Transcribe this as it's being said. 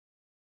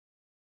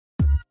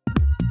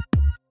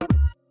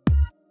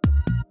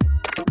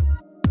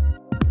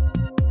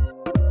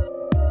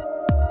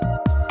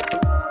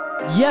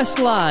Yes,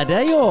 lad.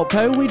 Hey up,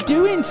 how we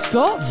doing,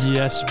 Scott?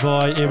 Yes,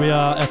 boy. Here we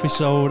are,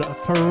 episode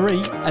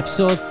 3.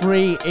 Episode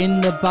 3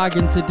 in the bag,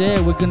 and today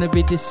we're going to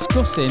be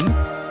discussing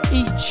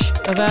each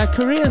of our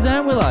careers,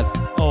 aren't we, lad?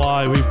 Oh,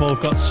 aye, we've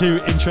both got 2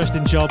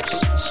 interesting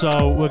jobs,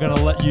 so we're going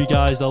to let you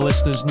guys, the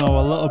listeners, know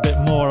a little bit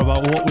more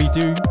about what we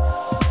do,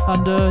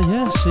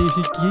 and see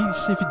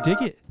if you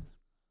dig it.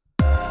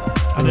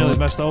 I nearly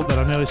messed up then.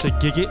 I nearly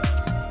said gig it.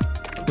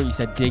 But you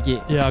said dig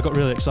it. Yeah, I got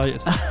really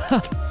excited.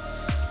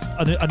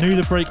 I knew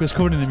the break was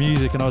coming in the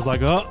music, and I was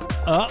like,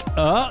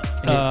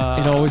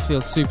 It always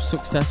feels super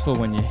successful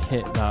when you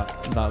hit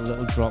that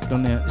little drop,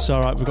 doesn't it? It's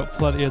all right. We've got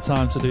plenty of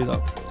time to do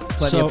that.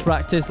 Plenty of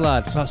practice,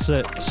 lad. That's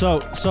it. So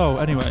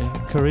anyway,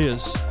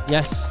 careers.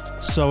 Yes.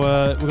 So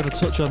we're going to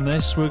touch on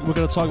this. We're going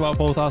to talk about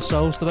both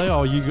ourselves today,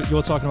 or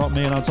you're talking about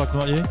me and I'm talking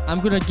about you? I'm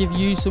going to give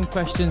you some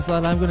questions,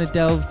 lad. I'm going to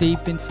delve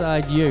deep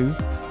inside you.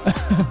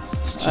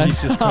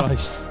 Jesus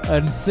Christ.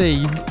 And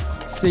see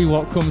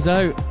what comes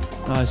out.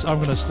 Nice. I'm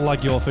going to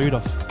slag your food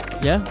off.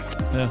 Yeah?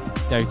 Yeah.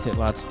 Doubt it,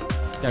 lad.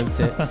 Doubt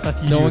it.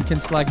 No one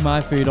can slag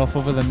my food off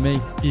other than me.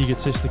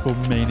 Egotistical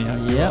maniac.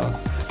 Yeah.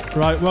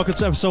 Right, welcome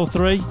to episode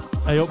 3,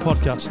 Hey Up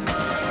Podcast.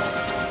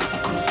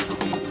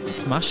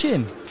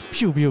 Smashing.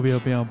 Pew, pew,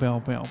 pew, pew,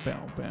 pew, pew,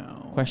 pew.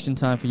 Question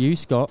time for you,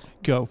 Scott.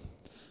 Go.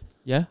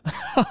 Yeah?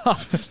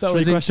 That 3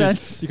 was questions.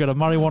 intense. You got to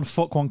marry one,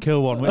 fuck one,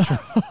 kill one. Which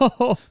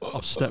one?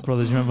 Off Step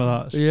Brothers, you remember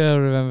that? Yeah, I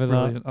remember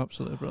Brilliant.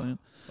 Absolutely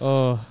brilliant.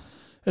 Oh.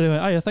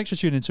 Anyway, thanks for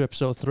tuning into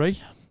episode 3.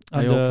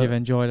 I hope you've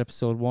enjoyed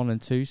episode 1 and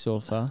 2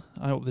 so far.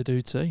 I hope they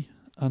do too.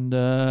 And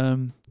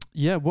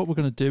what we're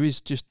going to do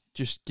is just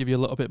give you a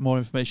little bit more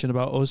information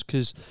about us,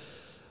 because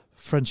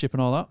friendship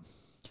and all that.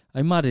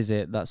 How mad is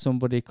it that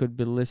somebody could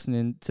be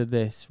listening to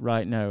this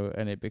right now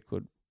and it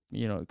could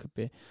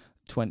be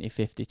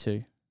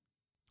 2052?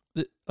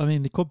 I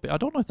mean, they could be. I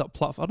don't know if that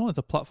platform. I don't know if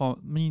the platform.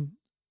 I mean,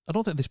 I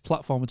don't think this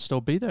platform would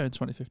still be there in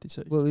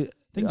 2052. Well,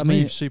 things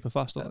move super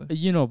fast, don't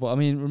they? But I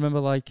mean, remember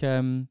like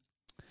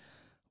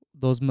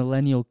those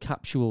millennial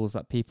capsules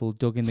that people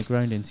dug in the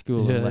ground in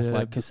school and left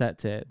like cassette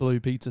tapes, Blue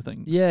Peter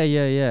things.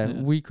 Yeah.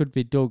 We could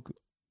be dug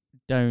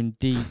down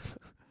deep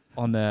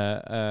on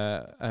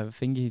a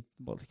thingy,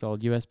 what's it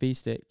called, USB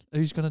stick.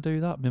 Who's going to do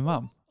that? My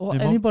mum. Or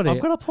anybody. I'm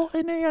going to put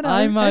in here.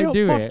 I might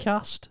do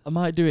podcast. I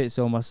might do it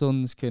so my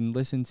sons can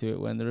listen to it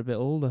when they're a bit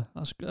older.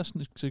 That's a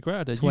great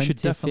idea.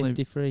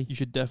 2053. You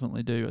should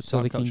definitely do a so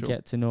time they capsule. can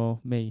get to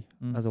know me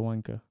as a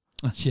wanker.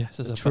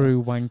 Yes, as a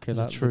true wanker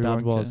that true the dad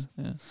wanker, was.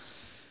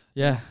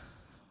 Yeah.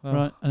 Well,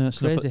 right, and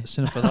it's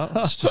enough for that.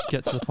 Let's just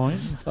get to the point.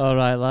 All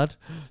right, lad.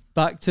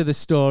 Back to the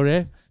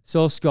story.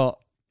 So,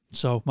 Scott.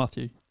 So,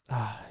 Matthew.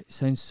 It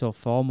sounds so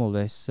formal,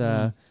 this.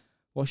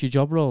 What's your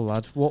job role,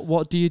 lad?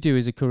 What do you do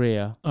as a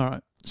career? All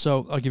right.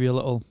 So, I'll give you a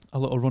little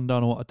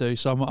rundown of what I do.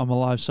 So, I'm a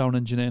live sound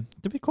engineer.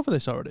 Did we cover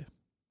this already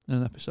in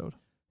an episode?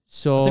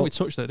 So I think we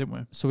touched it, didn't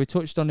we? So, we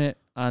touched on it,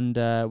 and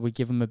we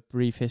gave them a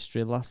brief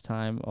history last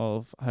time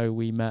of how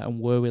we met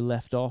and where we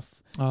left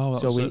off. Oh,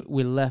 so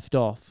we left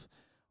off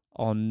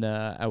on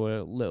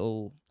our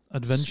little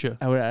adventure.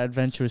 Our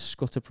adventurous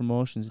Scudder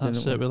Promotions, didn't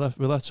That's we? it.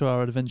 We left to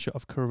our adventure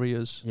of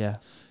careers. Yeah.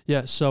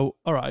 Yeah, so,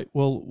 all right.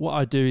 Well, what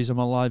I do is I'm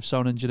a live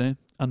sound engineer,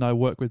 and I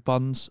work with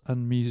bands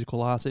and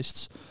musical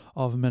artists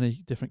of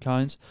many different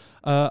kinds.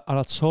 And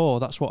I tour.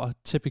 That's what I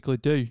typically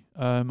do.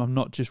 I'm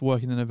not just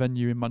working in a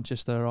venue in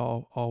Manchester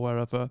or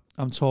wherever.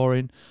 I'm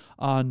touring.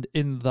 And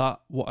in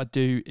that, what I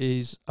do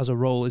is, as a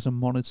role, is a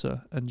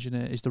monitor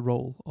engineer, is the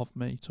role of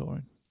me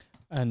touring.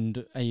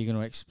 And are you going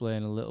to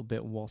explain a little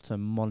bit what a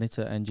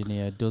monitor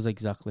engineer does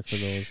exactly for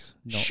those?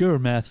 Sure,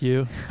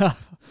 Matthew.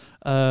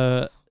 So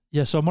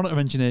a monitor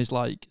engineer is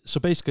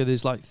basically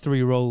there's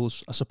 3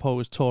 roles, I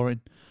suppose,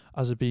 touring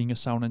as being a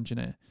sound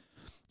engineer.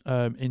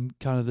 In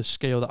kind of the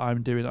scale that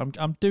I'm doing.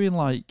 I'm doing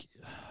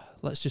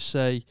let's just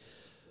say,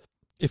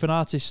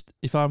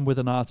 if I'm with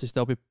an artist,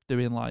 they'll be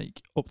doing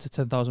up to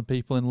 10,000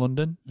 people in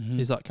London,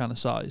 is that kind of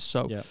size.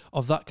 So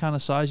of that kind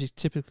of size, you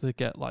typically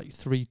get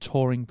 3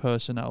 touring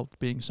personnel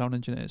being sound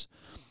engineers.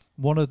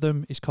 One of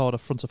them is called a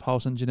front of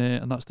house engineer,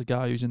 and that's the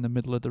guy who's in the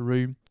middle of the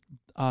room,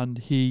 and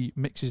he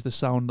mixes the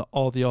sound that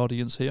all the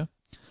audience hear.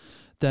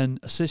 Then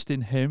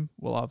assisting him,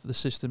 we'll have the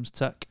systems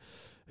tech,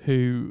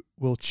 who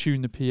will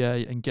tune the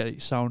PA and get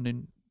it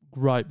sounding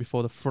right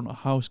before the front of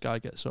house guy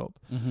gets up.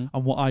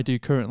 And what I do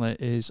currently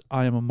is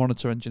I am a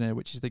monitor engineer,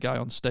 which is the guy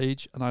on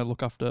stage, and I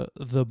look after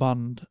the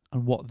band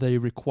and what they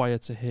require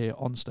to hear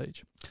on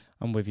stage.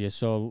 I'm with you.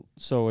 So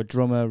a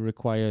drummer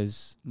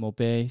requires more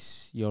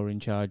bass. You're in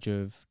charge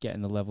of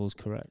getting the levels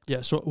correct.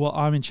 Yeah,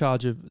 I'm in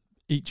charge of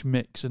each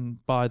mix,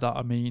 and by that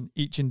I mean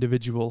each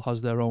individual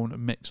has their own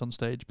mix on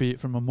stage, be it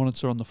from a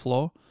monitor on the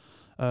floor,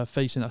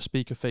 facing a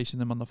speaker facing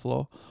them on the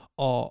floor,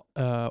 or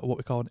what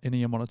we call an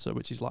in-ear monitor,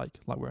 which is like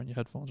wearing your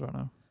headphones right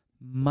now.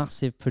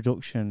 Massive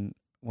production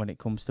when it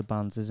comes to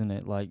bands, isn't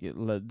it? Like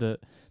the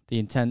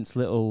intense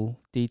little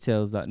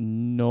details that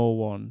no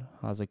one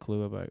has a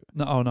clue about.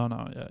 No,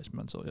 yeah, it's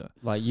mental, yeah.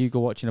 Like you go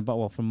watching a band,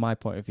 well, from my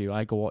point of view,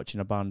 I go watching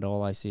a band,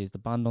 all I see is the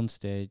band on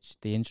stage,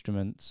 the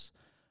instruments,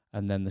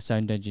 and then the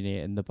sound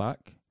engineer in the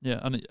back. Yeah,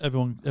 and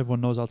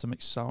everyone knows how to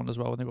mix sound as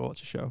well when they go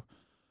watch a show.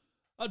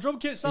 That drum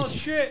kit sounds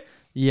shit.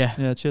 Yeah.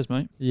 Yeah, cheers,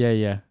 mate.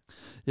 Yeah.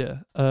 Yeah.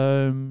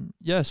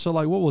 So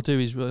like, what we'll do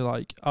is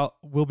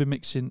we'll be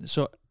mixing.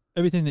 So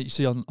everything that you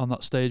see on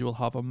that stage will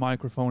have a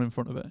microphone in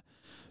front of it,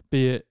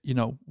 be it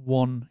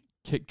one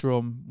kick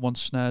drum, one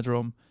snare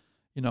drum,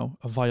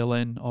 a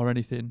violin or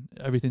anything.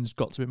 Everything's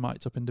got to be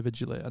mic'd up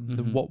individually, and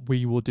then what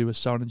we will do as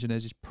sound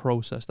engineers is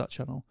process that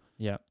channel.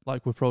 Yeah.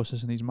 Like we're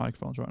processing these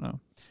microphones right now.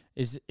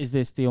 Is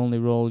this the only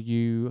role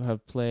you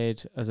have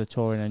played as a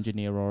touring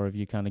engineer, or have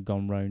you kind of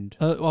gone round?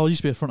 Well, I used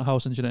to be a front of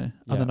house engineer,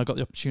 Yeah. and then I got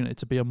the opportunity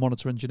to be a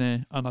monitor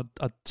engineer, and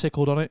I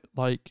tickled on it,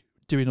 like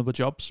doing other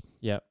jobs,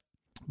 Yeah.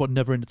 but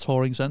never in a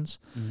touring sense.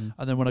 Mm-hmm.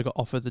 And then when I got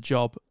offered the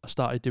job, I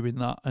started doing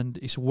that, and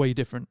it's way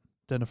different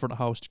than a front of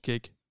house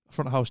gig. A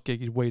front of house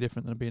gig is way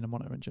different than being a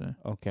monitor engineer.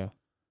 Okay. Do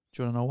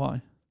you want to know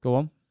why? Go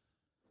on.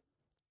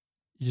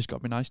 You just got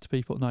to be nice to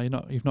people. No,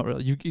 you've not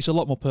really. It's a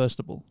lot more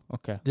personable.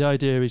 Okay. The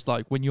idea is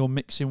like when you're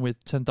mixing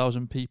with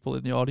 10,000 people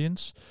in the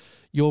audience,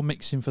 you're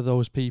mixing for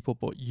those people,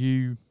 but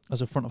you, as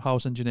a front of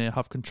house engineer,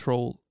 have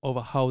control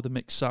over how the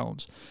mix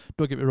sounds.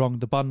 Don't get me wrong,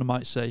 the band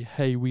might say,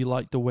 hey, we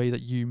like the way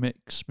that you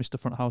mix, Mr.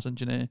 Front of House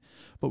Engineer,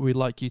 but we'd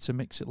like you to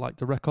mix it like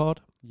the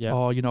record. Yeah.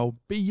 Or,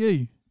 be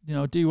you.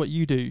 Do what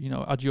you do.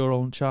 Add your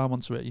own charm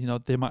onto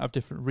it. They might have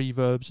different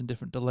reverbs and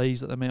different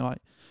delays that they may like,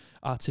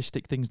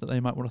 artistic things that they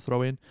might want to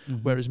throw in. Mm-hmm.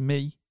 Whereas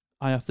me,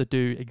 I have to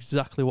do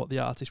exactly what the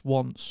artist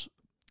wants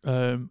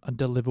and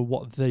deliver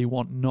what they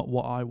want, not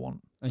what I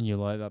want. And you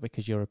like that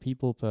because you're a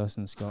people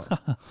person,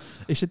 Scott.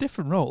 It's a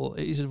different role.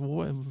 It is a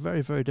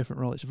very, very different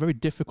role. It's very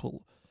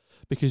difficult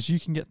because you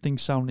can get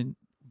things sounding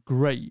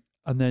great,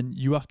 and then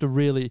you have to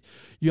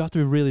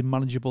be really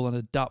manageable and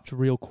adapt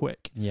real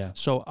quick. Yeah.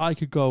 So I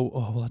could go,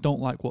 oh, well, I don't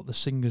like what the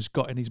singer's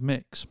got in his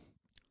mix,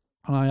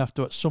 and I have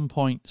to at some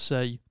point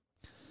say,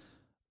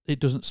 it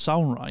doesn't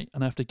sound right,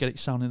 and I have to get it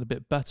sounding a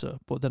bit better.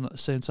 But then at the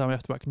same time, I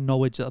have to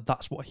acknowledge that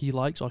that's what he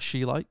likes or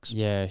she likes.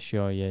 Yeah,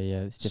 sure.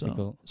 Yeah. It's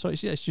difficult. So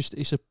it's a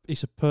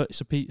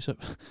pizza.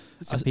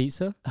 It's a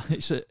pizza.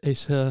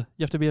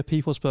 You have to be a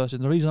people's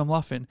person. The reason I'm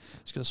laughing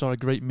is because I saw a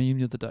great meme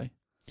the other day,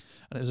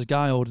 and it was a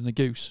guy holding a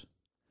goose,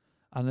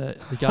 and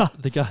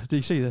the guy. Do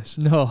you see this?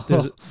 No.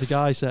 The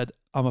guy said,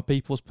 "I'm a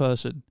people's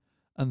person,"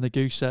 and the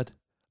goose said,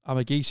 "I'm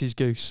a geese's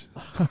goose."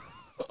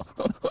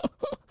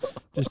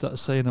 Just that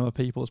saying, I'm a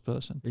people's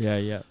person.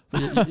 Yeah.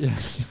 But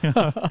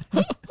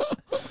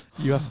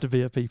you have to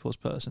be a people's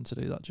person to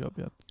do that job,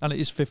 yeah. And it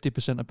is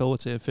 50%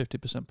 ability and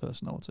 50%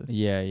 personality.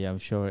 Yeah, I'm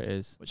sure it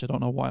is. Which I don't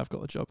know why I've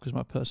got the job, because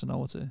my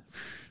personality.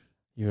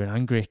 You're an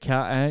angry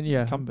cat, aren't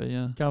you? Can be,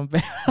 yeah. Can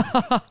be.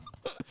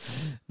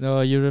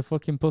 No, you're a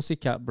fucking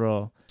pussycat,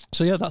 bro.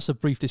 So yeah, that's a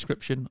brief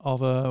description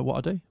of what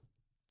I do.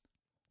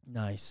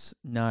 Nice.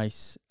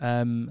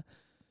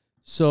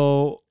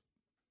 So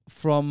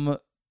from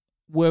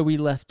where we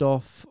left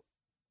off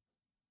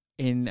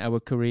in our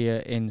career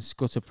in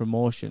Scudder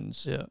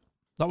Promotions. Yeah.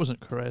 That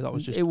wasn't career, that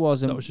was just it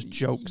wasn't, that was just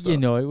jokes. It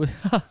was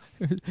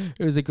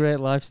it was a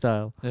great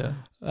lifestyle.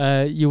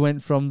 Yeah. You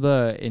went from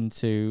there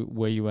into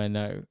where you are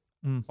now.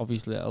 Mm.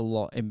 Obviously a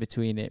lot in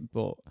between it,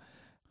 but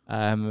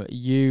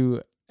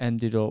you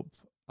ended up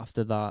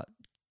after that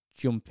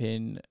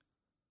jumping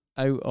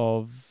out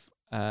of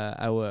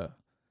our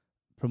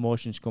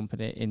promotions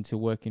company into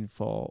working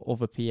for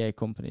other PA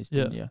companies,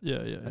 didn't you? Yeah.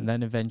 And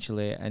then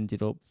eventually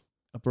ended up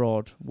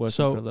abroad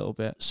working for a little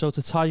bit. So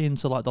to tie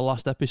into like the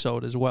last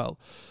episode as well,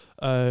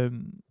 I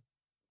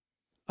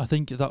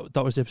think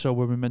that was the episode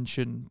where we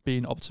mentioned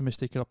being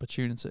optimistic and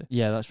opportunity.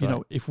 Yeah, that's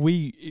right. If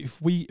we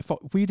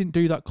didn't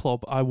do that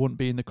club, I wouldn't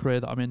be in the career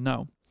that I'm in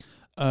now.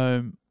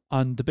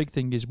 And the big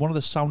thing is, one of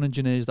the sound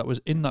engineers that was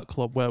in that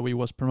club where we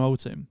was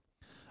promoting,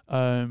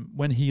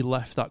 when he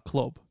left that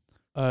club,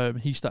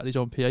 he started his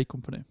own PA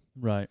company.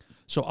 Right.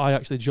 So I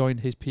actually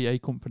joined his PA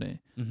company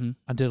and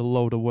did a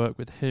load of work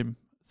with him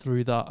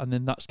through that, and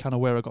then that's kind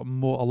of where I got a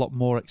lot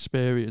more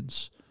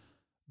experience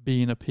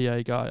being a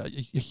PA guy.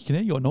 You can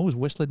hear your nose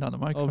whistling down the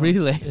microphone. Oh,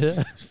 really?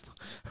 Yeah.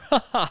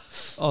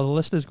 Oh, the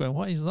listeners going,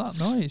 what is that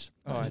noise?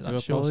 Oh, I do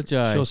That's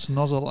apologise. your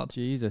snozzle, lad.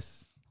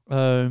 Jesus.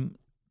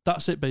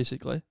 That's it,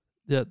 basically.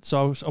 Yeah,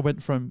 so I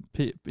went from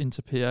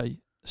into PA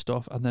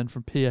stuff, and then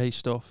from PA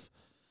stuff,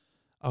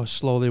 I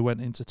slowly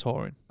went into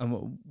touring.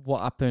 And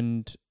what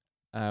happened?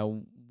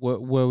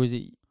 Where was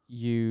it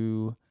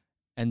you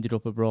ended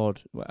up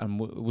abroad? And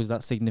was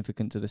that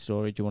significant to the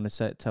story? Do you want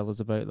to tell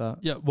us about that?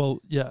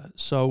 Yeah.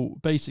 So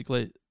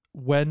basically,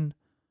 when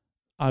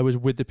I was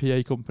with the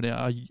PA company,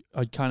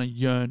 I kind of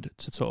yearned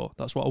to tour.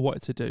 That's what I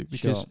wanted to do,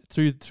 because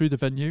through the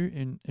venue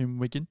in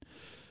Wigan,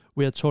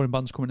 we had touring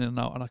bands coming in and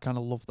out, and I kind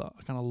of loved that.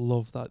 I kind of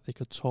loved that they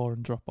could tour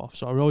and drop off.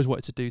 So I always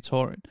wanted to do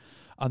touring.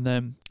 And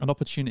then an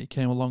opportunity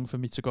came along for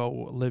me to go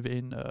live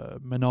in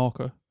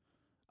Menorca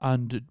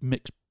and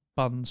mix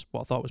bands,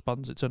 what I thought was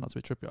bands, it turned out to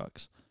be tribute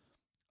acts.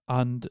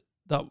 And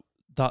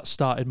that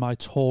started my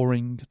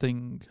touring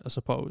thing, I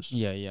suppose.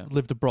 Yeah, yeah.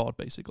 Lived abroad,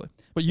 basically.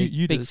 But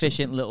you big did fish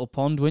in little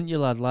pond, weren't you,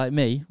 lad? Like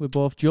me, we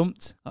both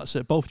jumped. That's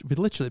it. We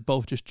literally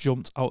both just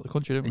jumped out of the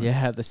country, didn't we?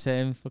 Yeah, at the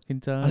same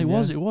fucking time. And it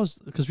was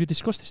because we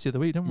discussed this the other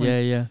week, didn't we? Yeah,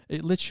 yeah,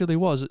 It literally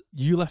was.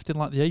 You left in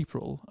like the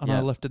April, and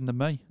I left in the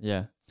May.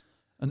 yeah.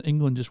 And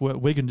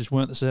Wigan just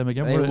weren't the same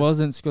again. It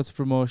wasn't Scottish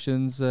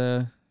Promotions.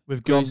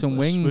 We've grew gone some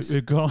wings.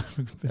 We've gone.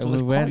 And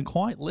we went.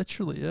 Quite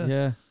literally, yeah.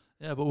 Yeah.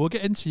 Yeah, but we'll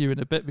get into you in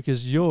a bit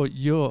because you're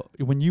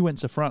when you went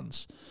to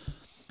France,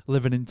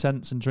 living in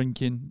tents and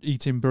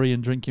eating brie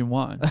and drinking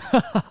wine.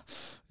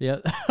 Yeah.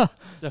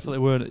 Definitely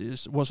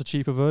weren't. What's a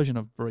cheaper version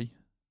of brie?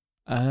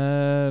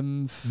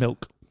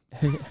 Milk.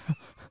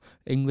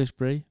 English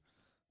brie.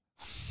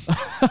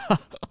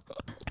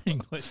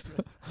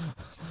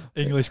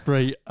 English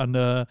brie and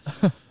not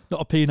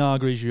a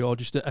Pinot Grigio,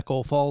 just an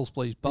Echo Falls,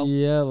 please, pal.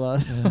 Yeah,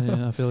 lad.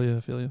 Yeah, I feel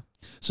you.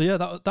 So yeah,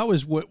 that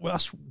was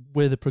that's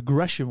where the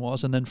progression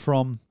was, and then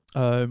from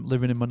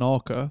living in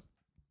Menorca,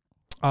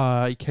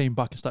 I came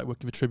back and started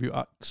working with tribute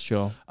acts.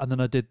 Sure. And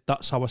then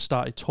that's how I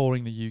started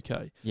touring the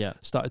UK. Yeah.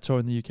 Started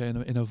touring the UK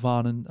in a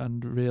van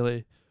and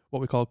really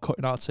what we call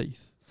cutting our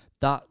teeth.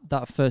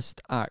 That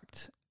first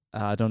act,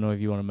 I don't know if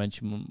you want to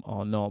mention them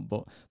or not,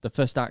 but the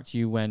first act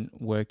you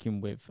went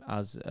working with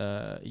as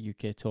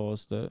UK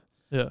tours,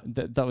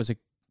 that was a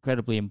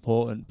incredibly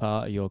important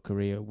part of your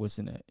career,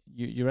 wasn't it?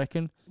 You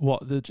reckon?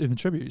 What, in the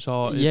tributes?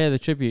 Or the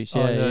tributes.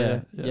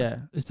 Yeah.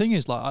 The thing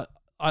is, like,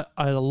 I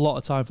had a lot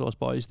of time for those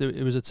boys.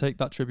 It was a Take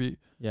That tribute.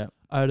 Yeah.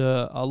 I had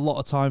a lot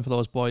of time for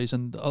those boys,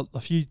 and a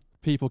few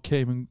people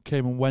came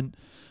and went,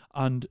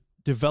 and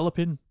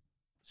developing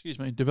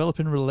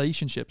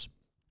relationships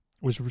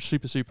was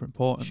super, super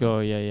important.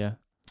 Sure, yeah.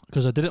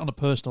 Because I did it on a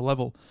personal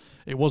level.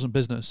 It wasn't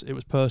business, it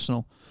was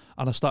personal.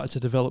 And I started to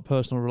develop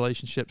personal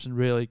relationships and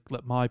really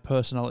let my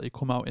personality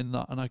come out in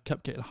that. And I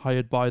kept getting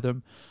hired by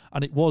them.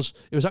 And it was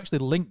actually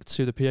linked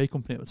to the PA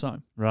company at the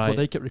time. Right. But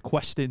they kept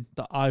requesting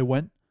that I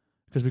went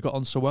because we got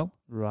on so well.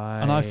 Right.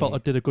 And I felt I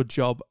did a good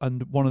job.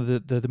 And one of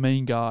the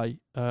main guy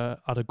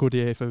had a good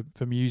ear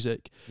for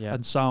music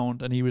and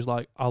sound. And he was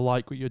like, I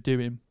like what you're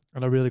doing.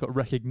 And I really got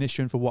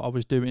recognition for what I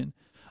was doing.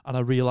 And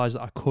I realised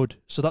that I could.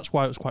 So that's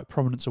why it was quite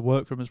prominent to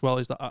work for them as well,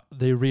 is that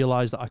they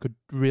realised that I could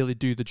really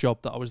do the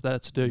job that I was there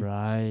to do.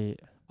 Right.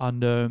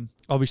 And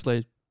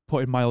obviously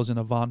putting Miles in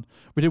a van.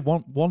 We did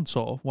one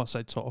tour,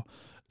 tour.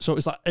 So it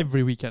was like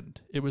every weekend.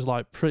 It was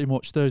like pretty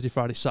much Thursday,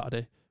 Friday,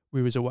 Saturday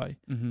we was away.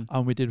 Mm-hmm.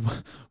 And we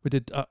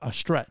did a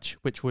stretch,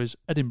 which was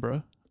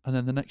Edinburgh. And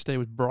then the next day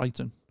was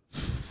Brighton.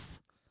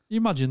 You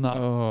imagine that?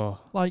 Oh.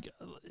 Like,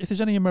 if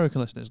there's any American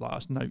listeners, like,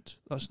 that's a note.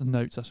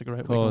 That's a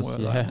great word.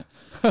 Yeah.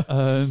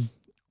 Right?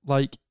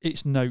 Like,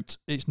 it's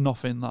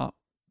nothing that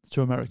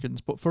to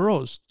Americans. But for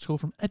us, to go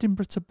from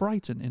Edinburgh to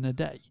Brighton in a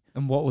day.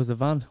 And what was the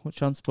van? What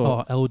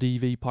transport? Oh,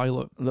 LDV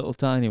Pilot. Little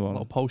tiny one?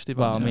 Little postie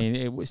van. Well, I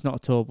mean, it's not a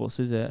tour bus,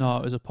 is it? No,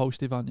 it was a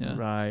postie van, yeah.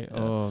 Right. Yeah.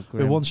 Oh, We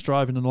grim. were once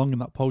driving along in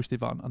that postie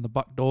van and the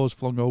back doors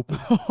flung open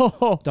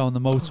down the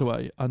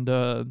motorway. And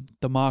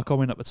the Mark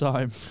Owen at the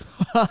time,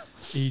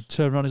 he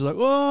turned around, he's like,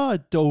 oh, I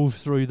dove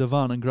through the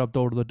van and grabbed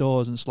hold of the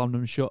doors and slammed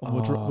them shut. And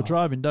we're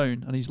driving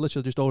down and he's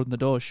literally just holding the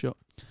doors shut.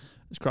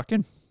 It's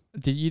cracking.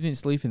 You didn't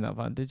sleep in that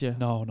van, did you?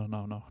 No.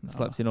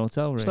 Slept in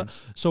hotel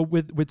rooms. So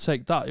with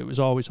Take That, it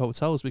was always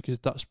hotels because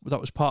that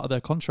was part of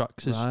their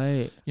contracts.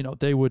 Right. You know,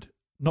 they would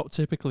not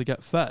typically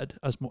get fed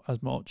as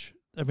much.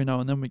 Every now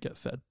and then we get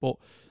fed, but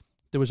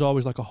there was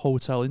always like a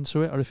hotel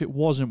into it. Or if it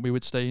wasn't, we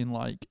would stay in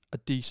like a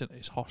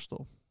decent-ish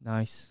hostel.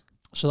 Nice.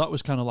 So that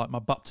was kind of like my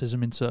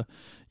baptism into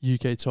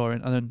UK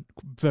touring. And then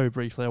very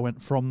briefly, I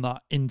went from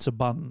that into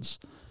bands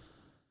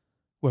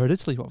where I did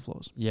sleep on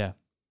floors. Yeah.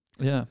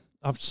 Yeah.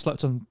 I've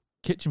slept on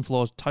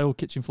tiled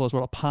kitchen floors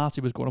where a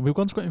party was going on. We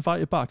once got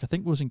invited back. I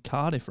think it was in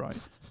Cardiff, right? I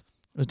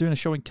was doing a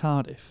show in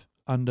Cardiff,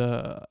 and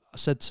I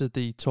said to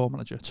the tour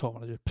manager,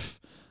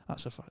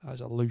 that's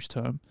a loose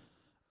term,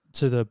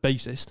 to the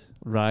bassist,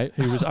 right?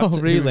 Who was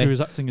who was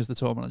acting as the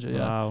tour manager. Yeah,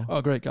 wow.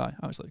 Oh, great guy,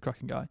 absolutely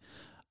cracking guy.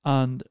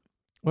 And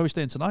where are we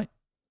staying tonight?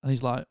 And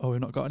he's like, oh, we've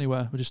not got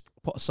anywhere. We just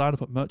put a sign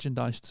up at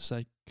merchandise to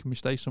say, can we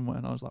stay somewhere?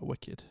 And I was like,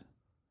 wicked.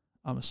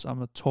 I'm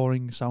a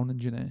touring sound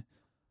engineer,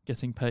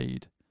 getting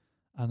paid.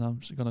 And I'm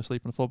going to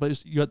sleep on the floor.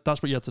 But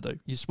that's what you had to do.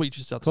 You switch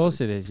yourself. Of course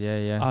it is,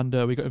 yeah. And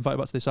we got invited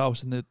back to this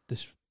house, and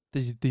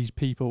these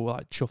people were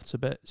like chuffed to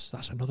bits.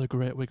 That's another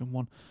great Wigan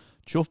one.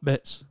 Chuffed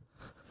bits.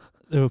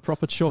 They were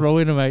proper chuffed.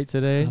 Throwing them out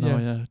today. I know,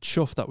 yeah.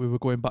 Chuffed that we were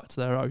going back to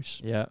their house.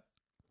 Yeah.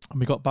 And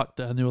we got back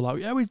there, and they were like,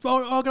 yeah, we've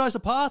organised a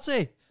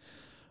party.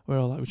 We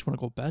were all like, we just want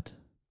to go to bed.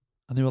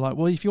 And they were like,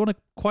 well, if you want a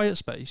quiet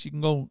space, you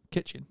can go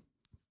kitchen.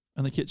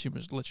 And the kitchen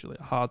was literally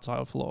a hard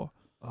tile floor.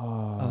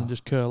 Oh. And then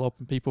just curl up,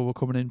 and people were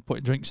coming in,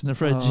 putting drinks in the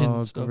fridge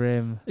and stuff.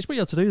 Grim. It's what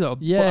you had to do, though.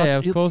 Yeah,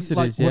 of course it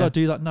is. Yeah. Would I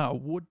do that now?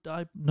 Would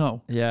I?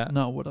 No. Yeah.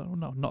 No, would I?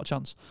 No, not a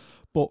chance.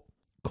 But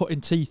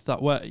cutting teeth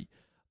that way,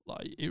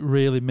 like, it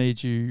really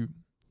made you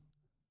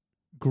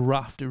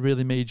graft. It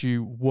really made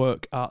you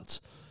work at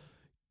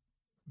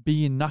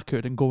being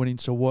knackered and going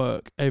into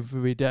work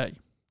every day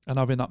and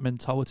having that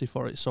mentality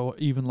for it. So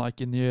even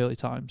like in the early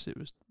times, it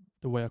was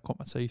the way I cut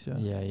my teeth.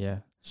 Yeah. Yeah.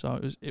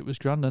 So it was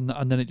grand, and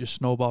then it just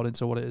snowballed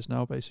into what it is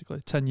now.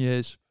 Basically, 10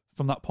 years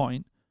from that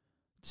point.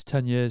 It's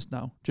 10 years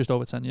now, just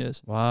over 10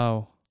 years.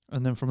 Wow.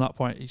 And then from that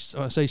point,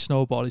 I say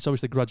snowball. It's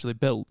obviously gradually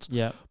built.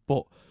 Yeah.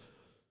 But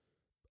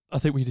I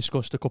think we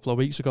discussed a couple of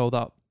weeks ago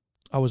that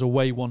I was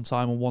away one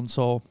time on one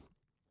tour.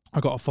 I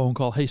got a phone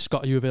call. Hey,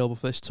 Scott, are you available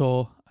for this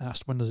tour? I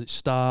asked, when does it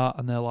start?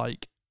 And they're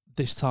like,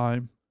 this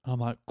time. And I'm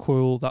like,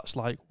 cool. That's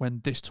like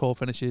when this tour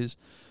finishes.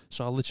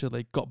 So I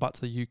literally got back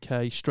to the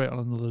UK, straight on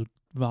another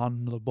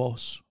van, another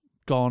bus,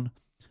 gone.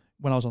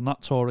 When I was on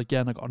that tour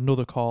again, I got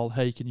another call.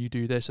 Hey, can you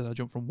do this? And I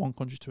jumped from one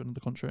country to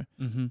another country.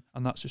 Mm-hmm.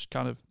 And that's just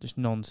kind of just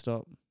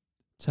non-stop.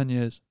 10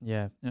 years.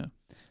 Yeah.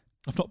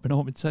 I've not been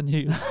home in 10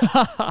 years.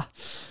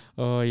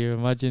 Oh, you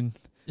imagine.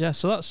 Yeah,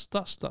 so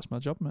that's my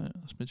job, mate.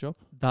 That's my job.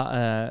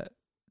 That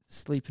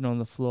sleeping on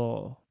the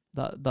floor,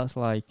 that's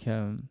like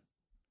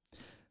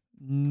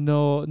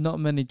not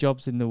many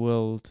jobs in the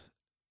world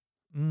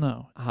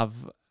No. have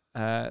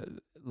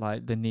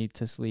like the need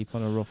to sleep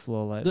on a rough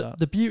floor like that.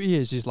 The beauty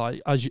is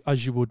like,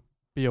 as you would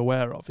be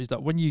aware of, is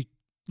that when you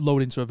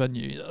load into a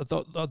venue,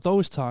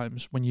 those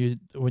times when you're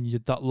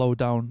that low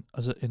down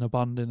in a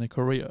band in a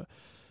career,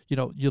 you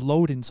know, your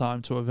loading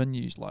time to a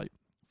venue is like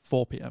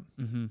 4 p.m.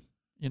 Mm-hmm.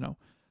 You know,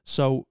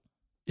 so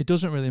it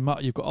doesn't really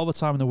matter. You've got all the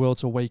time in the world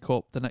to wake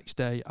up the next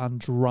day and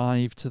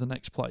drive to the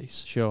next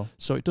place. Sure.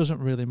 So it doesn't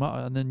really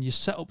matter. And then your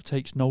setup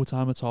takes no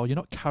time at all. You're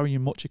not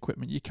carrying much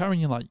equipment. You're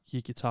carrying like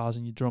your guitars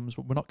and your drums,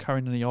 but we're not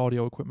carrying any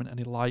audio equipment,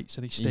 any lights,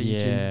 any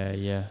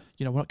staging. Yeah.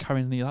 You know, we're not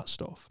carrying any of that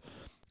stuff.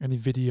 Any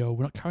video,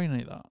 we're not carrying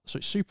any of that. So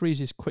it's super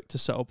easy, it's quick to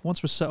set up.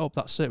 Once we're set up,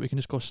 that's it. We can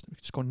just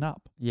go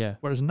nap. Yeah.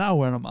 Whereas now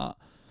where I'm at,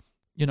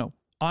 you know,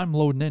 I'm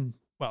loading in.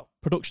 Well,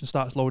 production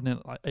starts loading in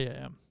at like 8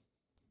 a.m.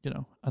 You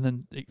know, and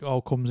then it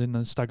all comes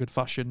in staggered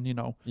fashion. You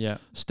know, Yeah.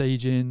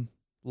 staging,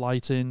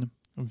 lighting,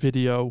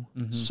 video,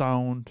 Mm-hmm.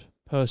 sound,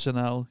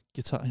 personnel,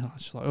 guitar. You know,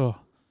 it's just like, oh,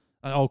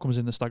 and it all comes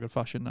in the staggered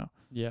fashion now.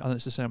 Yeah. And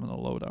it's the same on the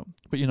loadout.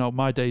 But you know,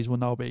 my days will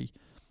now be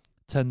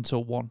 10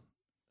 till 1.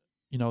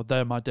 You know,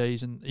 they're my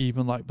days, and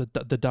even like the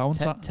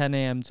downtime. 10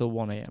 a.m. till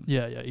 1 a.m.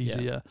 Yeah,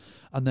 easy, yeah.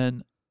 And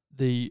then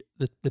the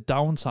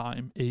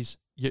downtime is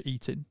you're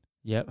eating.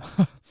 Yep.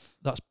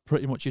 That's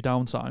pretty much your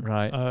downtime.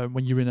 Right.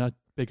 When you're in a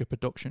bigger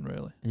production,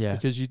 really. Yeah.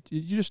 Because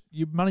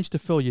you manage to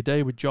fill your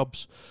day with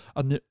jobs,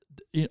 and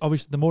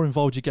obviously the more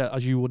involved you get,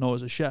 as you will know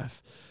as a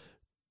chef,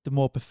 the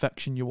more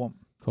perfection you want.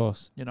 Of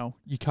course. You know,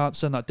 you can't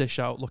send that dish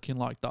out looking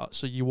like that,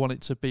 so you want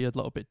it to be a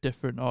little bit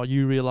different, or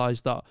you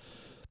realise that,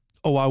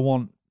 oh, I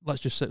want. Let's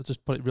just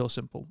put it real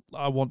simple.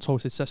 I want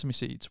toasted sesame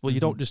seeds. Well, you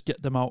don't just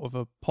get them out of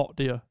a pot,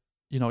 do you?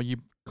 You know, you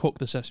cook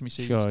the sesame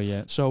seeds. Sure,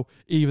 yeah. So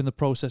even the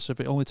process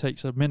of it only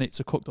takes a minute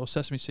to cook those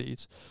sesame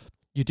seeds.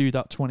 You do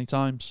that 20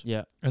 times.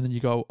 Yeah. And then you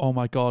go, oh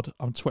my God,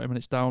 I'm 20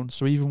 minutes down.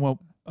 So even when,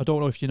 I don't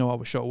know if you know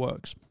how a show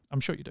works. I'm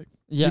sure you do.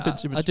 Yeah,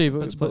 I do,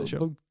 but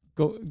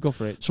go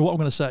for it. So what I'm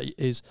going to say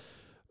is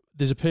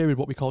there's a period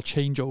what we call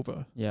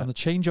changeover. Yeah. And the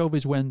changeover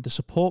is when the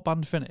support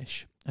band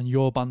finish and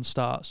your band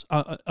starts.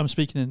 I'm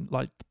speaking in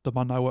like the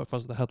band I work for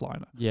as the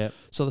headliner. Yeah.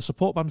 So the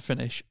support band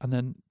finish, and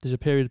then there's a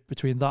period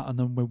between that and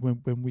then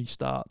when we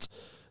start,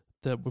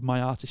 when my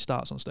artist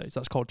starts on stage.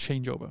 That's called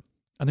changeover.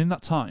 And in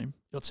that time,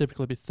 it'll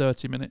typically be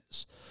 30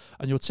 minutes.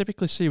 And you'll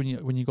typically see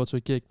when you go to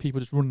a gig, people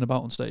just running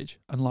about on stage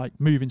and like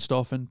moving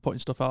stuff and putting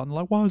stuff out. And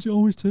like, why is it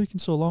always taking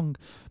so long?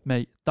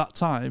 Mate, that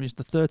time is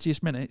the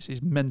 30th minutes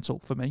is mental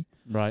for me.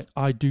 Right.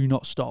 I do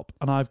not stop.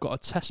 And I've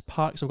got to test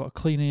packs, I've got to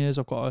clean ears,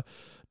 I've got to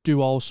do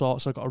all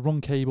sorts, I've got to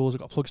run cables, I've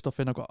got to plug stuff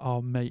in, I've got,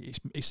 oh mate,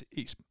 it's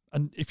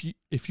and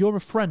if you're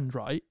a friend,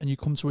 right, and you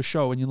come to a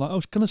show and you're like,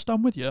 oh, can I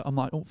stand with you? I'm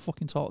like, don't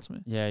fucking talk to me.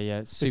 Yeah,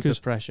 it's super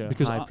pressure,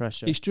 high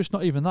pressure. It's just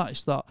not even that,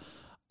 it's that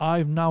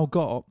I've now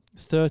got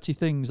 30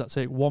 things that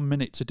take 1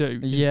 minute to do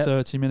in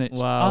 30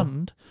 minutes. Wow.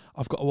 And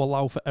I've got to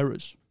allow for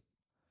errors.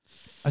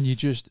 And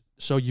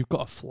so you've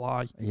got to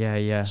fly.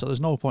 Yeah. So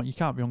there's no point, you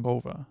can't be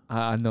hungover.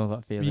 I know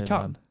that feeling. You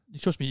can. Man.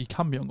 Trust me, you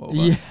can be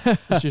hungover. Yeah.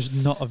 It's just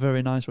not a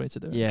very nice way to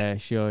do it. Yeah,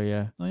 sure,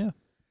 yeah. Oh, yeah.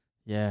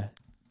 Yeah.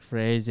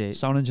 Crazy.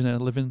 Sound engineer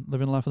living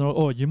life on the road.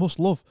 Oh, you must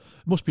love.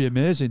 It must be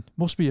amazing.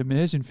 Must be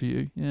amazing for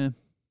you. Yeah.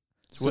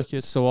 It's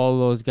wicked. So all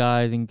those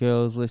guys and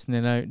girls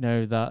listening out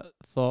now that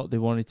thought they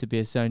wanted to be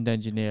a sound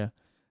engineer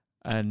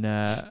and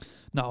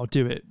no,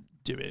 do it.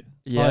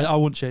 Yeah. I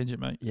wouldn't change it,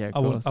 mate. Yeah, I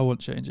wouldn't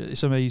change it.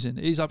 It's amazing.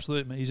 It is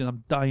absolutely amazing.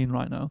 I'm dying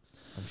right now.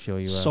 I'm sure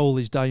you are. Soul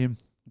is dying.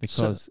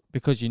 Because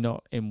you're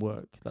not in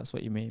work. That's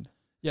what you mean.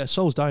 Yeah,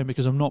 soul's dying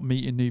because I'm not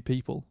meeting new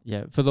people.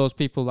 Yeah, for those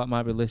people that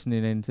might be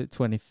listening into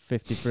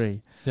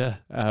 2053. Yeah,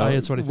 I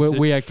hear 2053.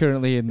 We are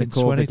currently in the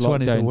COVID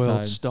 2020. Lockdown The world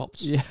times.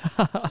 stopped. Yeah,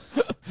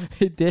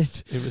 it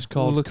did. It was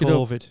called It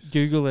COVID. up.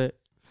 Google it.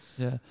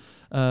 Yeah.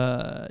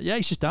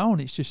 It's just down.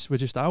 We're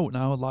just out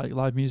now. Like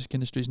live music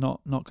industry's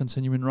not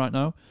continuing right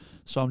now.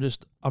 So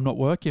I'm not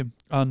working.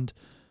 And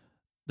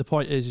the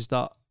point is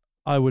that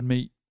I would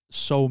meet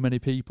so many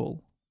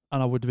people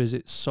and I would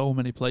visit so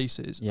many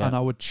places and I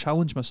would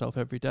challenge myself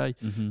every day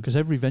because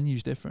every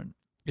venue's different.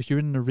 If you're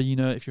in an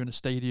arena, if you're in a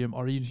stadium,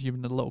 or even if you're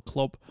in a little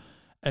club,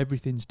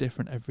 everything's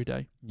different every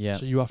day. Yeah.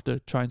 So you have to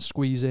try and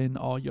squeeze in,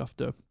 or you have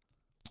to.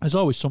 There's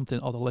always something.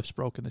 Oh, the lift's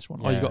broken. This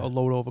one. Or you've got to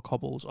load over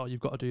cobbles. Or you've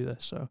got to do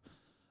this. So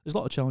there's a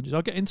lot of challenges.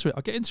 I'll get into it.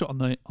 I'll get into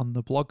it on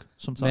the blog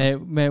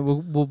sometime. Mate,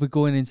 we'll be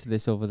going into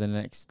this over the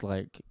next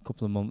like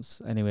couple of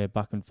months anyway,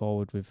 back and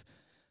forward with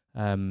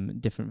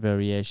different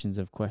variations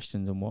of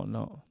questions and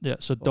whatnot. Yeah.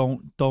 So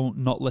don't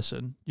not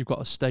listen. You've got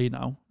to stay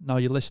now. Now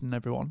you're listening,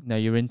 everyone. Now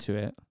you're into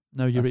it.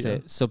 Now you're That's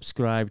it.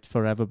 Subscribed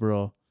forever,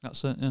 bro.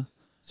 That's it. Yeah.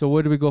 So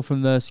where do we go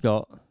from there,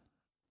 Scott?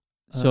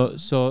 So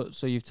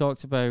you've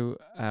talked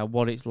about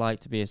what it's like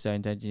to be a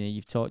sound engineer.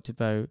 You've talked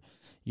about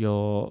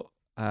your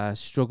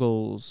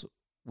struggles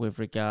with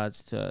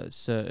regards to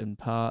certain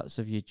parts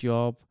of your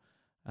job,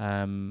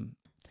 and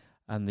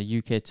the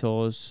UK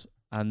tours,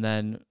 and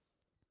then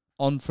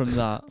on from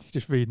that, You're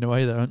just reading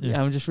away there, aren't you?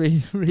 yeah, I'm just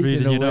reading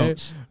Reading away, your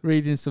notes.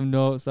 reading some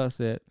notes. That's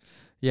it.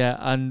 Yeah,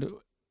 and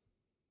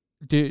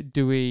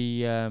do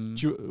we? What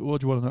do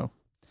you want to know?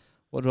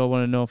 What do I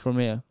want to know from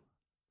here?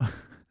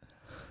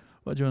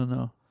 What do you want to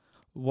know?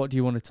 What do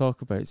you want to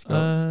talk about,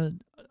 Scott?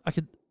 I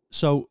could.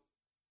 So,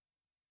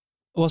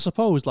 well, I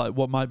suppose like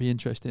what might be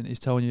interesting is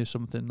telling you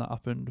something that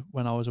happened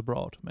when I was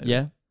abroad. Maybe.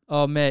 Yeah.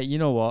 Oh, mate, you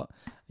know what?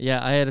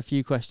 Yeah, I had a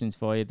few questions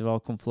for you. They've all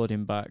come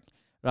flooding back.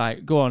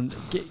 Right, go on.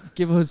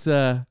 Give us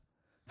Yeah,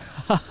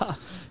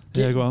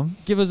 go on.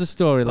 Give us a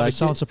story. Let me Like,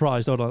 sound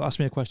surprised. Hold on. Ask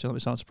me a question. Let me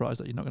sound surprised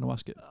that you're not going to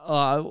ask it.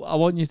 I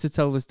want you to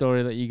tell the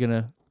story that you're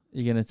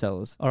gonna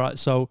tell us. All right.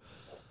 So,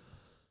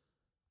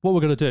 what we're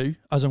going to do,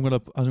 as I'm going to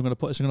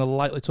put this, I'm going to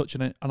lightly touch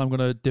on it, and I'm going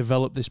to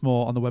develop this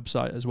more on the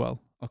website as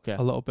well. Okay.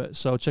 A little bit.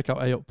 So check out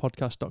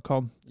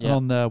aupodcast.com. Yeah. And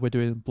on there we're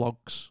doing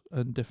blogs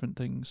and different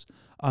things.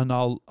 And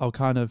I'll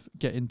kind of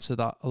get into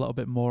that a little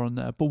bit more on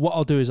there. But what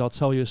I'll do is I'll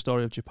tell you a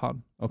story of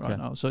Japan Okay. right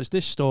now. So it's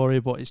this story,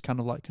 but it's kind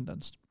of like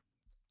condensed.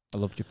 I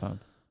love Japan.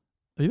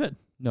 Have you been?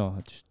 No,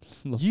 I just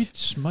love. You'd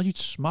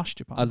smash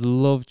Japan. I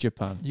love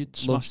Japan. You'd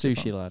Love smash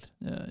sushi, Japan. lad.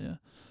 Yeah, yeah.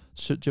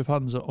 So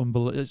Japan's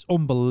it's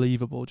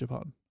unbelievable,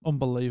 Japan.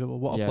 Unbelievable.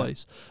 What a Yeah.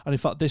 place. And in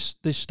fact, this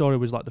story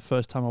was like the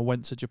first time I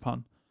went to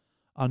Japan.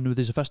 And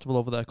there's a festival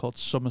over there called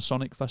Summer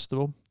Sonic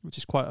Festival, which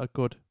is quite a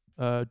good,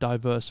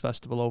 diverse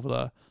festival over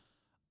there.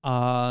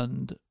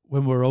 And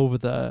when we were over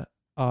there,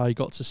 I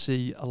got to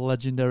see a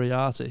legendary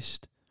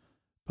artist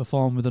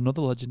perform with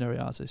another legendary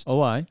artist. Oh,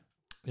 why?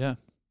 Yeah.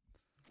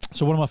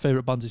 So one of my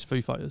favourite bands is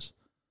Foo Fighters.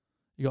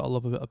 You got to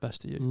love a bit of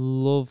Best of You.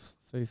 Love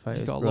Foo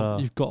Fighters, bro.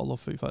 You've got to love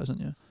Foo Fighters,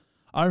 haven't you?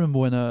 I remember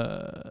when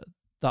that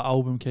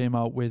album came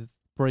out with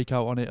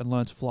Breakout on it and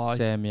Learn to Fly.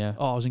 Same, yeah.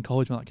 Oh, I was in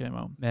college when that came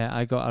out. Yeah,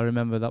 I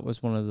remember that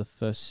was one of the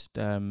first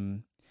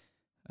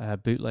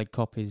bootleg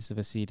copies of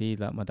a CD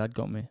that my dad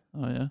got me.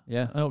 Oh yeah.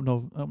 Yeah. I hope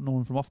no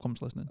one from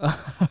Ofcom's listening.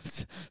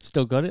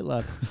 Still got it,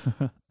 lad.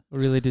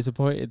 Really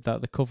disappointed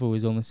that the cover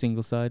was only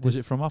single sided. Was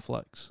it from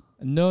Affleck's?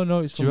 No,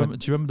 it's Do you from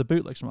remember the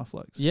bootlegs from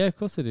Affleck's? yeah, of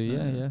course I do.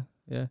 Yeah.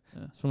 Yeah.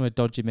 It's from a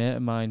dodgy mate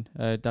of mine,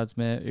 dad's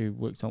mate, who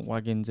worked on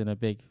wagons in a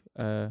big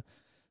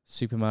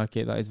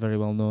supermarket that is very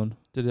well known.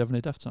 Did he have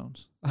any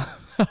Deftones?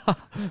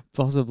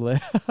 Possibly.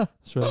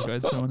 That's really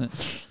great, isn't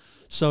it?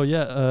 So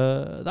yeah,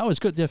 that was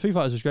good. Yeah, Foo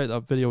Fighters was great.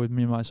 That video with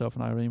me, myself,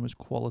 and Irene was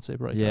quality.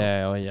 Breakout.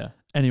 Yeah. Oh yeah.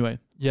 Anyway,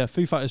 yeah,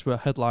 Foo Fighters were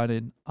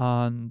headlining,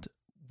 and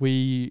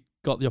we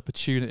got the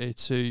opportunity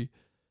to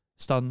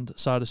stand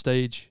side of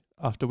stage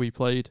after we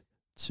played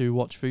to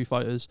watch Foo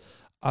Fighters,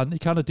 and they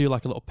kind of do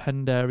like a little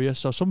penned area.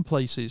 So some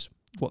places,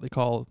 what they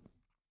call,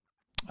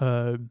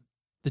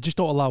 they just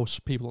don't allow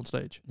people on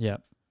stage. Yeah.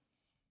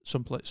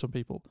 Some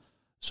people,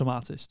 some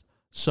artists.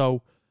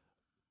 So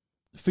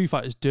Foo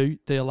Fighters do.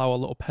 They allow a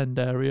little penned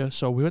area.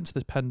 So we went to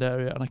this penned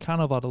area, and I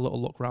kind of had a little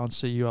look around,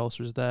 see who else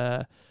was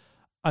there,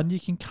 and you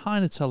can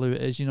kind of tell who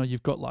it is. You know,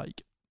 you've got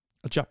like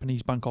a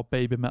Japanese band called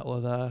Baby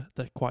Metal there.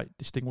 They're quite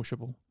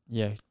distinguishable.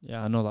 Yeah.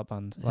 I know that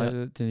band. Yeah.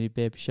 Like, did he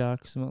Baby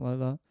Shark or something like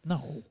that?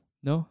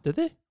 No. Did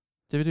they?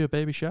 Did we do a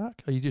Baby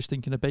Shark? Are you just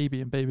thinking of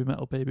Baby and Baby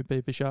Metal, Baby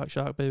Shark,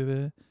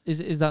 Baby?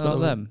 Is that not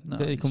them? No,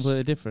 Is it it's-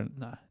 completely different?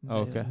 Nah. Oh,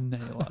 okay. Nail,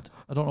 lad.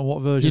 I don't know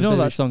what version. You know of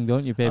Baby that song,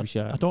 don't you, Baby I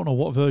Shark? don't know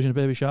what version of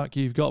Baby Shark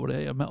you've got, but it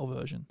ain't a metal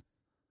version.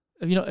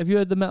 Have you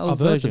heard the metal I've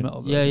version? heard the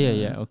metal Yeah.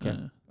 version. Okay.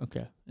 Yeah.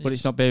 Okay. But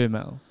it's not Baby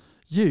Metal.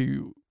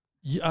 You,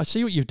 I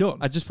see what you've done.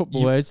 I just put the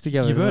You- words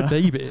together. You've heard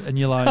Baby, and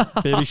you're like,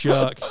 Baby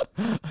Shark.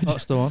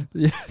 That's the one.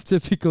 Yeah,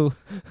 typical.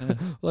 Yeah.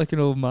 Like an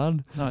old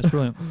man. No, it's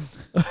brilliant.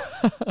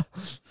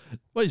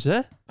 What is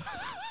there?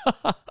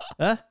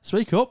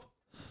 Speak up.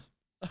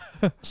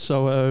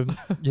 So,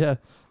 yeah.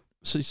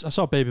 So I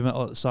saw Baby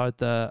Metal at the side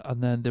there,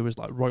 and then there was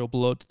like Royal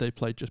Blood. They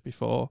played just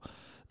before.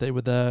 They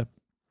were there.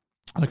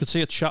 And I could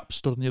see a chap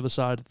stood on the other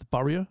side of the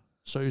barrier.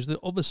 So he was the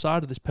other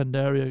side of this penned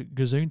area,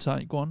 gazoon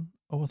tight. Go on.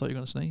 Oh, I thought you were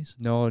going to sneeze.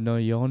 No,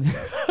 yawning.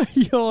 Am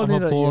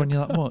Yawning I at boring you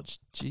that much?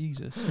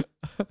 Jesus.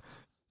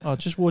 Oh,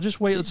 we'll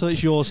just wait until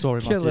it's your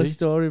story, Killer Matthew.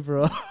 story,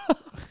 bro.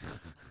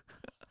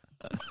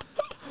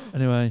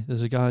 Anyway,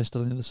 there's a guy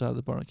stood on the other side of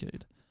the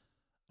barricade.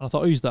 And I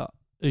thought, who's that?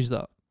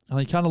 And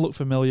he kind of looked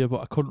familiar,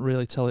 but I couldn't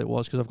really tell it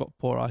was because I've got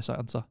poor eyesight,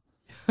 haven't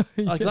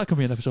I? That could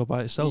be an episode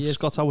by itself. Yes.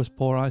 Scott Howar's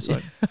poor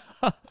eyesight.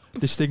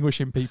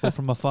 Distinguishing people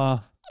from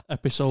afar.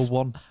 episode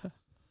 1.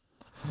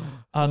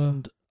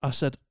 And I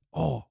said,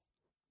 "Oh,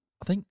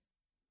 I think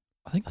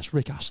that's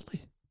Rick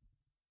Astley."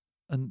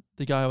 And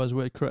the guy I was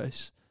with,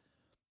 Chris,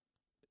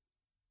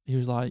 he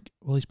was like,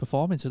 "Well, he's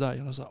performing today."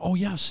 And I was like, "Oh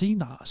yeah, I've seen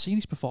that. I've seen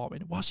he's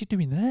performing. What's he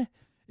doing there?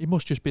 It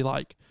must just be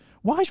like,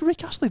 why is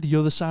Rick Astley the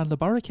other side of the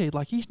barricade?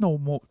 Like he's no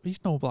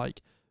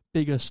like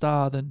bigger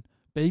star than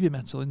Baby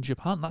Metal in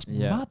Japan. That's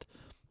mad.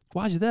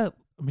 Why is he there?"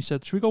 And we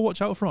said, "Should we go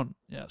watch out front?"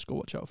 "Yeah, let's go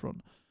watch out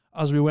front."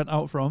 As we went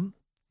out front,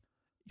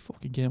 he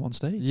fucking came on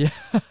stage. Yeah.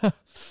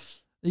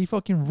 He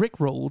fucking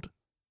rickrolled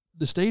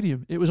the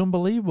stadium. It was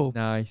unbelievable.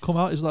 Nice. Come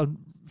out, it's like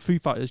Foo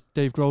Fighters.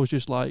 Dave Grohl's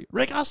just like,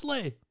 "Rick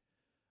Astley!"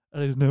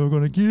 And he's never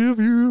going to give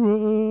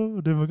you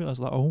up. Never gonna. I was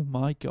like, oh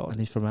my God. And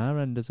he's from our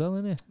end as well,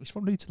 isn't he? He's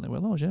from Newton Le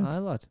Willows, yeah. Aye,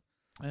 lad.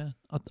 Yeah.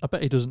 I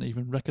bet he doesn't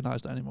even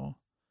recognise that anymore.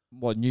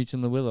 What,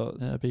 Newton Le Willows?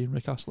 Yeah, being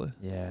Rick Astley.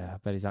 Yeah, I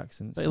bet his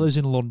accent's... But he lives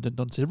in London,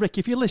 doesn't he? Rick,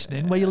 if you're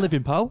listening, where you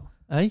living, pal?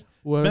 Hey?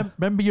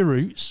 Remember your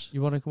roots?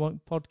 You want to come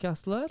on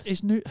podcast, lad?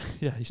 He's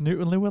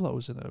Newton Le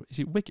Willows, you know. Is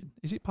it Wigan?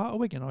 Is it part of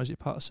Wigan or is it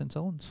part of St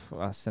Helens? Well,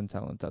 that's St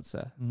Helens, I'd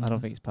say. I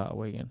don't think it's part of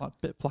Wigan. Like a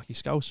bit Placky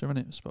Scouser, isn't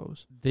it, I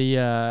suppose?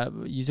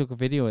 You took a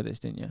video of this,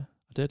 didn't you?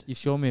 I did. You've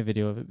shown me a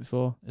video of it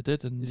before. I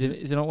did. And Is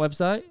it on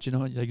website? do you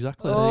know? Yeah,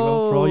 exactly. There you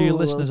go. For all you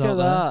listeners out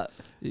there, that.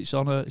 it's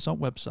on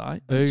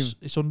website. Boom.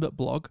 It's under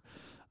blog,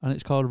 and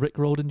it's called Rick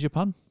Rolled in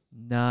Japan.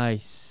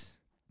 Nice.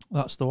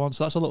 That's the one.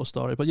 So that's a little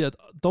story. But yeah,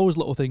 those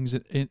little things,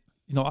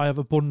 I have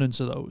abundance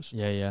of those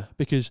Yeah.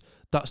 because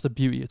that's the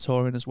beauty of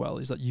touring as well,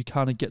 is that you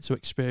kind of get to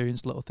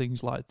experience little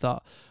things like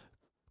that.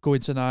 Going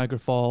to Niagara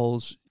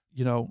Falls,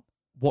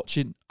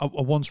 watching. I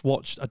once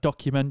watched a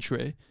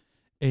documentary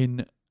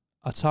in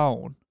a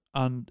town,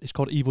 and it's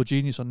called Evil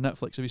Genius on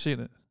Netflix. Have you seen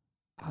it?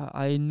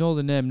 I know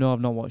the name. No,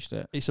 I've not watched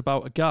it. It's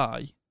about a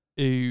guy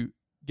who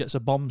gets a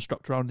bomb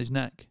strapped around his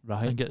neck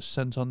Right. and gets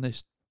sent on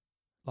this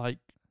like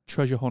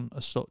treasure hunt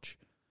as such.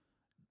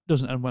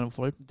 Doesn't end well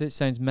for him. This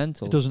sounds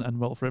mental. It doesn't end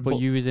well for him. But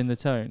you was in the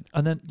town.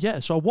 And then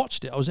so I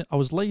watched it. I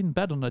was laying in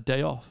bed on a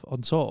day off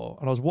on tour,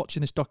 and I was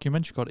watching this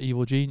documentary called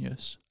Evil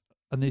Genius,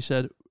 and they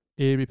said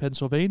Erie,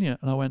 Pennsylvania,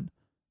 and I went,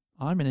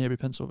 I'm in Erie,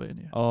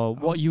 Pennsylvania. Oh,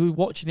 what, you were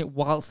watching it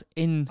whilst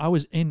in... I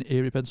was in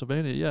Erie,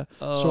 Pennsylvania, yeah.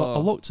 Oh. So I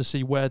looked to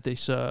see where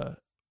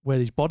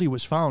his body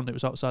was found. It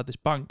was outside this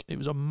bank. It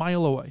was a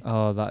mile away.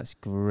 Oh, that's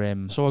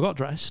grim. So I got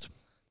dressed.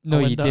 No,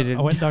 you didn't.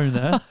 I went down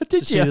there Did to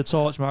you? see the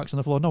torch marks on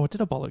the floor. No, I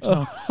did a bollocks.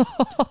 No.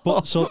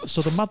 But so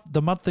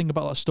the mad thing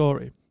about that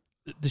story,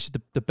 this is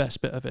the best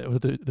bit of it, or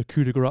the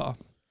coup de grace,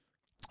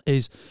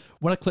 is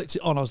when I clicked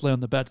it on, I was laying on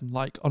the bed, and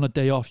like on a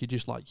day off,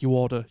 you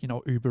order,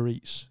 Uber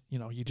Eats,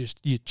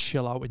 you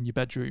chill out in your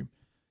bedroom,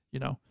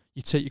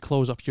 you take your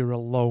clothes off, you're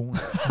alone,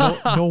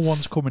 no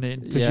one's coming in,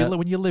 because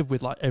when you live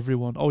with like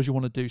everyone, all you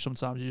want to do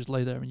sometimes you just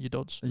lay there in your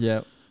duds. Yeah.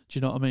 Do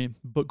you know what I mean?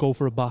 But go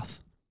for a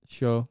bath,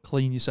 Sure.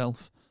 clean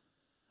yourself,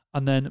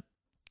 and then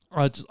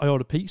I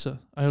ordered pizza.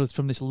 I ordered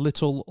from this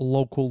little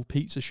local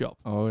pizza shop.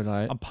 Oh,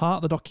 right. And part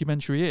of the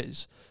documentary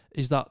is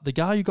that the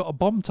guy who got a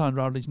bomb tied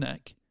around his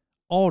neck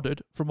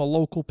ordered from a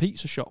local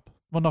pizza shop.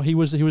 Well, no, he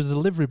was a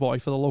delivery boy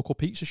for the local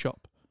pizza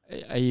shop.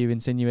 Are you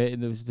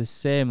insinuating it was the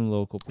same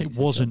local pizza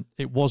shop?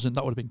 It wasn't.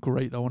 That would have been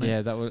great, though, wouldn't it?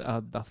 Yeah, that would.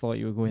 I thought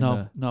you were going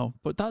there. No.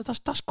 But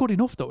that's good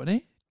enough, though, isn't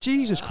it?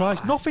 Jesus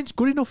Christ, nothing's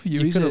good enough for you,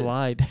 You is could it? have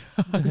lied.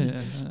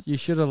 Yeah. You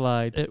should have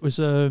lied. It was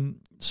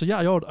so yeah,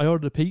 I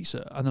ordered a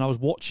pizza, and then I was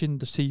watching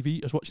the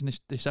TV. I was watching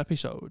this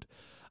episode,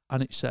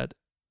 and it said,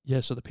 yeah,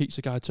 so the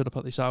pizza guy turned up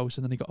at this house,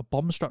 and then he got a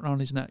bomb strapped around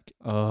his neck.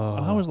 Oh.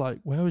 And I was like,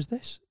 where is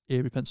this?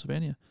 Erie,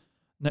 Pennsylvania.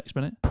 Next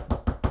minute,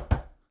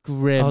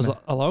 Grim. I was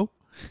like, hello,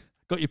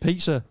 got your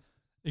pizza.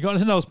 You got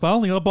anything else,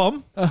 pal? You got a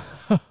bomb?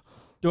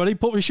 Do I need to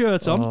put my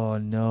shirt on? Oh,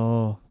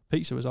 no.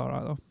 Pizza was all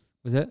right, though,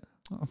 Was it?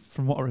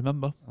 from what I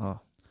remember. Oh.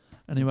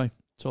 Anyway,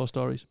 tour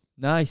stories.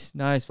 Nice.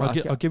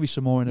 I'll give you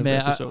some more in every Mate,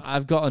 episode.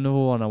 I've got another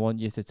one I want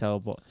you to tell,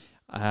 but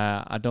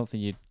I don't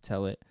think you'd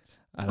tell it.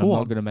 And Go I'm on.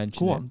 not going to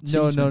mention Go it. on.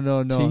 Tease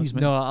No. Tease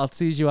me. No, I'll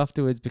tease you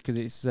afterwards because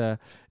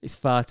it's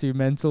far too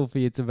mental for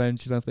you to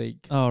mention, I think.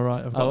 Oh,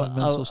 right. I've got a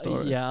mental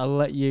story. Yeah, I'll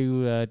let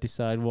you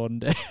decide one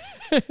day.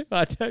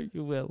 I doubt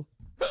you will.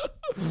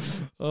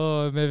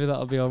 Oh, maybe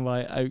that'll be on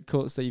like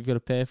outcuts that you've got to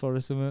pay for or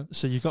something.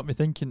 So you got me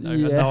thinking now.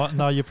 Yeah. And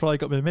now you probably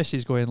got my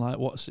missus going like,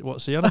 what's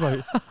he on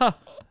about?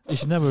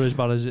 It's never as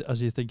bad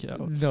as you think it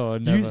out. No,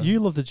 never. You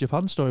love the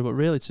Japan story, but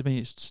really to me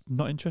it's just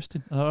not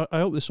interesting. And I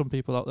hope there's some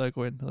people out there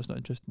going, that's not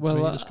interesting to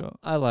me, Well, Scott.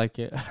 I like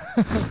it.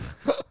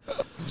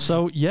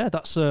 So yeah,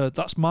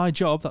 that's my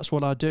job. That's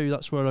what I do.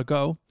 That's where I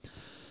go.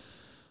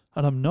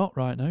 And I'm not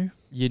right now.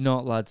 You're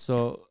not, lad.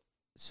 So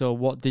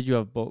what did you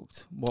have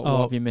booked? What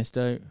have you missed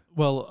out?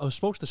 Well, I was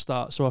supposed to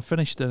start. So I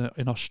finished in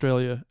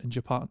Australia in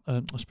Japan.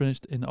 I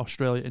finished in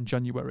Australia in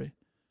January,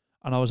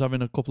 and I was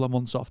having a couple of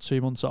months off, 2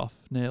 months off,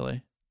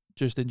 nearly,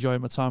 just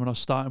enjoying my time. And I was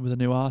starting with a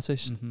new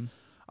artist. Mm-hmm.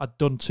 I'd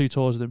done 2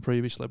 tours with him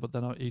previously, but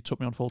then he took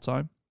me on full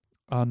time,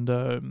 and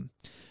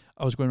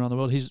I was going around the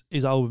world.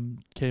 His album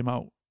came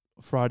out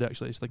Friday,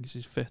 actually. I think it's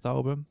his 5th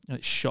album, and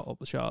it shot up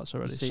the charts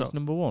already. So it's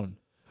number 1.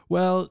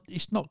 Well,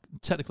 it's not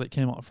technically. It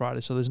came out on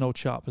Friday, so there's no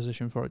chart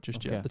position for it just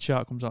Okay. yet. The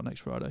chart comes out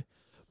next Friday,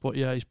 but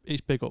yeah,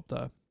 it's big up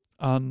there,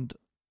 and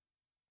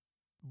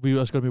we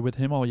was going to be with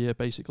him all year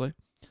basically.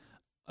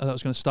 And that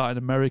was going to start in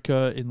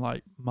America in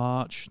like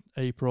March,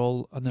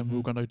 April, and then we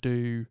were Mhm. going to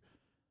do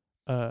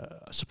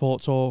a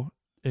support tour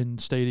in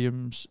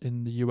stadiums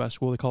in the US.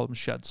 Well, they call them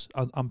sheds,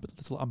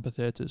 little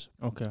amphitheaters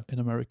Okay. in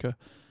America.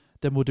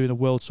 Then we're doing a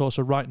world tour.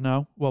 So right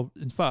now, well,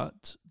 in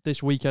fact,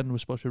 this weekend we're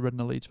supposed to be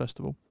Redden Leeds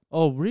Festival.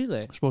 Oh,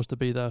 really? We're supposed to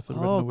be there for the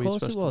Oh, Redden of Leeds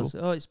course it Festival. was.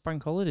 Oh, it's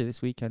bank holiday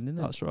this weekend, isn't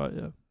it? That's right,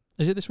 yeah.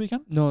 Is it this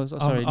weekend? No,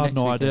 sorry. I have next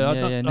no weekend. idea. Yeah, I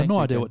yeah, have next no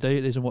idea weekend. what day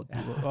it is and what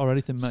or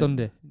anything, mate.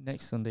 Sunday.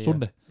 Next Sunday. yeah.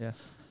 Sunday. Yeah.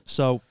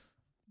 So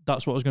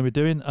that's what I was going to be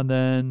doing, and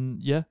then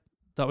yeah,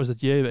 that was the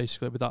year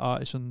basically with that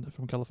artist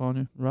from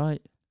California.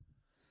 Right.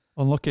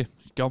 Unlucky,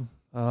 he's gone.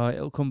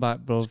 It'll come back,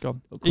 bro. He's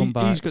gone. It'll come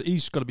back.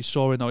 He's got to be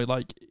soaring though.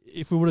 Like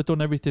if we would have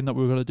done everything that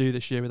we were going to do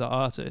this year with that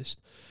artist,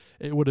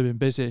 it would have been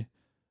busy.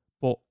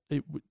 But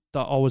that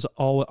always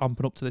all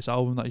amping up to this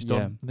album that he's done.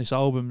 Yeah. And this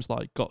album's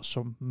like got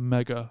some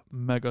mega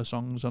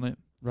songs on it.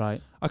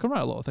 Right. I can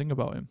write a lot of things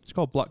about him. It's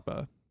called Black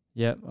Bear.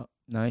 Yeah.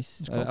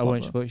 Nice. It's I called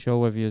wasn't Blackburn. sure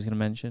whether you was going to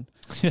mention.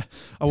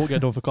 I won't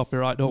get done for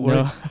copyright. Don't worry.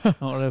 No.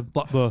 Not really.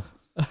 Black Bear.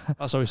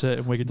 That's how we say it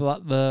in Wigan.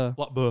 Black the.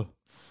 Black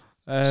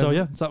Bear. So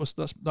yeah, that's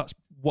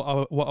what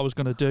I was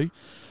going to do,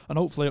 and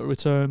hopefully it'll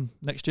return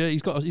next year.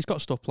 He's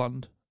got stuff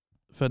planned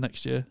for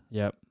next year,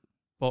 Yep.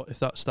 but if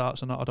that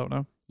starts or not, I don't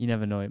know. You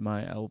never know. It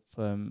might help.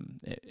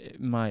 It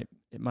might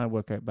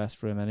work out best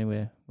for him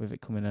anyway, with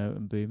it coming out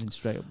and booming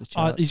straight up the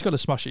charts. He's going to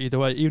smash it either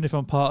way, even if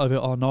I'm part of it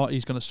or not.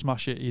 He's going to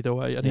smash it either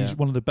way, and Yeah. he's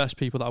one of the best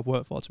people that I've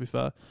worked for. To be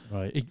fair,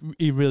 Right.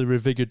 he really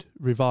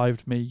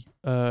revived me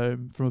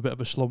from a bit of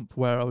a slump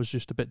where I was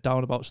just a bit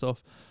down about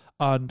stuff,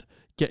 and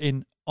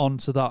getting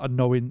onto that and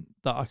knowing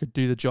that I could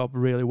do the job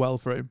really well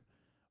for him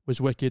was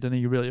wicked, and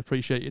he really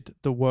appreciated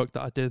the work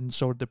that I did, and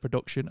so did the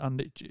production,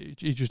 and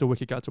he's just a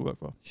wicked guy to work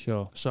for.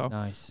 Sure. So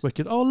Nice.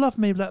 wicked. Oh, love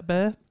me, Black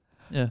Bear.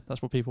 Yeah,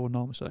 that's what people would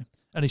normally say.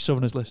 Any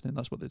Southerners listening,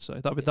 that's what they'd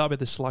say. That'd be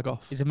the slag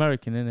off. He's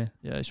American, isn't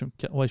he? Yeah,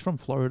 he's from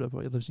Florida, but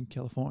he lives in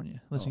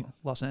California. Lives in Oh.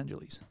 Los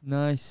Angeles.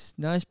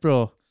 Nice,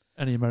 bro.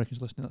 Any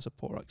Americans listening, that's a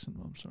poor accent.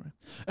 I'm sorry.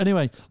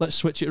 Anyway, let's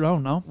switch it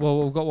around now.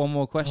 Well, we've got one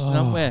more question,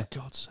 haven't we?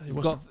 God's sake. We've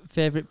What's got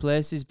favourite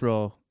places,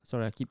 bro.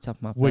 Sorry, I keep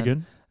tapping my pen.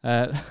 Wigan.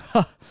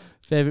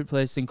 Favourite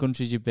places and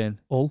countries you've been?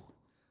 Hull.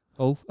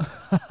 Oh.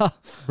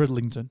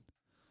 Bridlington.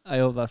 I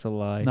hope that's a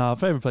lie. Nah,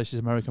 favourite place is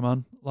America,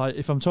 man. Like,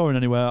 if I'm touring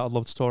anywhere, I'd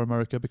love to tour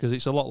America because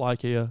it's a lot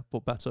like here,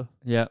 but better.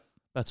 Yeah.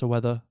 Better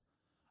weather.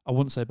 I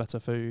wouldn't say better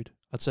food.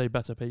 I'd say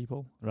better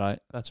people. Right.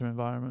 Better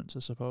environments, I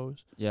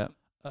suppose. Yeah.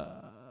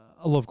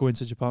 I love going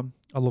to Japan.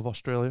 I love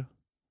Australia.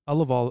 I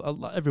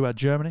love everywhere.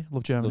 Germany. I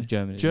love Germany. Love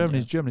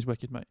Germany. Germany's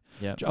wicked, mate.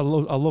 Yeah. I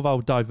love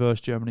how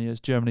diverse Germany is.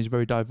 Germany's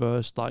very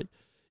diverse. Like,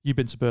 you've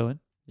been to Berlin,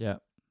 Yeah.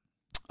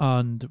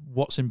 and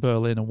what's in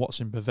Berlin and what's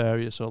in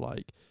Bavaria. So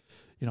like,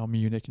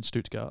 Munich and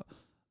Stuttgart.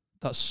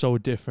 That's so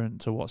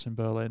different to what's in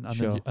Berlin. And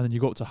Sure. then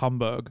you go up to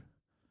Hamburg,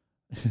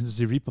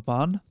 the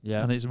Reeperbahn,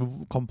 Yeah. and it's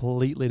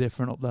completely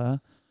different up there.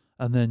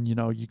 And then you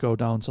go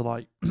down to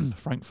like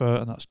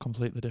Frankfurt, and that's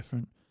completely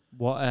different.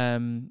 What?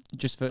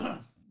 Just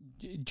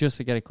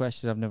to get a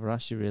question I've never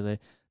asked you really.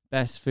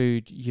 Best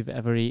food you've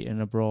ever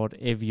eaten abroad,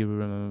 if you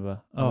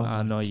remember. Oh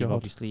I know my you've God.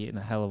 obviously eaten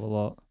a hell of a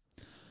lot.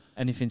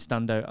 Anything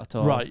stand out at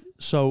all? Right.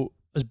 So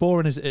as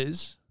boring as it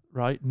is,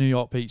 right? New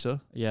York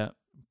pizza, Yeah.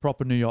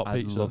 proper New York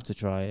I'd pizza. love to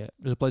try it.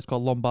 There's a place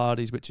called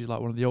Lombardi's, which is like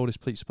one of the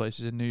oldest pizza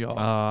places in New York.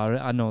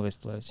 I know this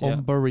place. Yeah.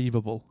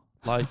 Unbelievable.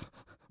 Like,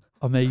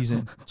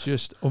 amazing.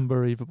 Just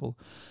unbelievable.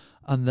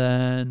 And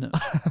then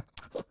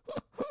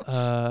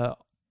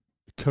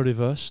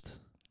currywurst.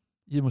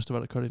 You must have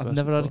had a currywurst. I've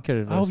never had a before.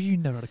 currywurst. How have you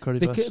never had a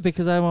currywurst?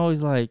 Because I'm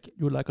always like,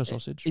 You would like a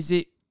sausage. is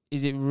it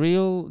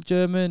real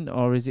German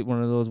or is it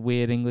one of those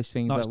weird English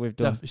things No, that we've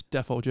done? It's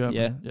defo German.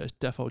 Yeah? It's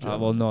defo German.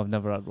 Well, no, I've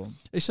never had one.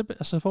 It's a bit.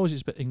 I suppose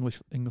it's a bit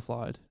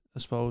Englified. I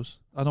suppose.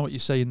 I know what you're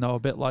saying though. A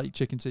bit like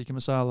chicken tikka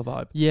masala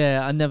vibe.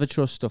 Yeah, I never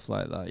trust stuff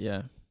like that.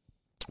 Yeah,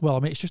 Well, I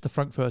mean, it's just a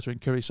frankfurter in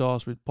curry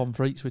sauce with pommes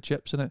frites with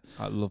chips in it.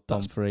 I love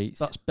That's- pommes frites.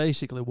 That's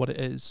basically what it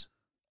is,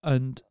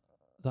 and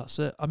that's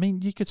it. I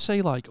mean, you could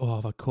say like, "Oh,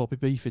 I've had Kobe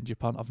beef in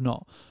Japan." I've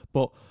not,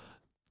 but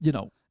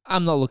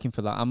I'm not looking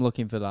for that. I'm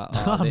looking for that.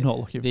 I'm not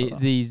looking for that.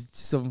 These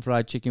southern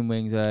fried chicken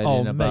wings are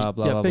Oh, in a mate, bar,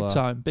 blah, yeah, blah,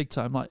 blah. big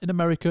time. Like in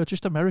America,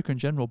 just America in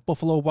general,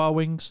 Buffalo Wild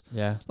Wings.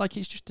 Yeah, Like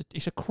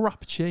it's a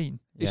crap chain.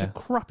 It's a Yeah.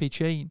 crappy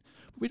chain.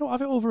 We don't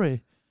have it over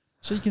here,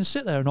 so you can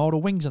sit there and order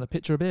wings and a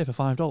pitcher of beer for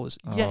 $5.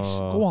 Yes,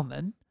 Oh. go on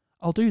then.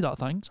 I'll do that.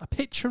 Thanks. A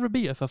pitcher of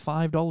beer for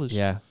 $5.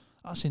 yeah.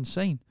 That's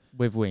insane.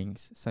 With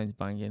wings, sounds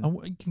banging. And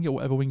you can get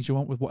whatever wings you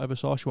want with whatever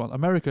sauce you want.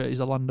 America is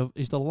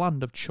the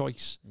land of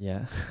choice.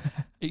 Yeah,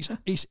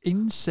 It's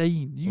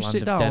insane. You Land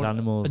sit of down dead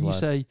animals, and you lad.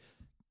 say,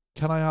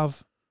 "Can I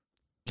have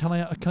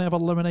a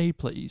lemonade,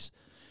 please?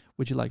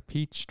 Would you like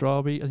peach,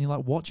 strawberry?" And you're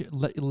like, "What?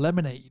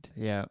 Lemonade?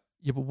 Yeah,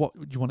 Yeah, but what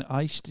do you want? It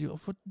iced?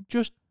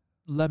 Just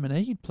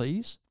lemonade,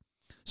 please."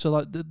 So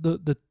like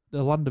the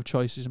land of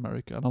choice is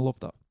America, and I love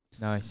that.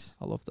 nice,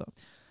 I love that.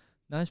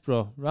 nice,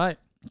 bro. Right,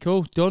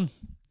 Cool, done.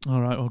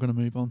 All right, we're going to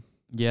move on.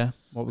 Yeah,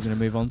 what we're going to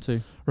move on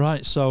to.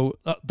 Right, so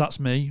that's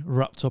me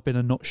wrapped up in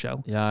a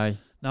nutshell. Yeah. Aye.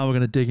 Now we're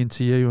going to dig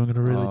into you. I'm going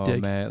to really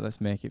dig. Mate, let's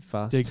make it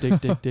fast.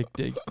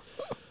 Dig.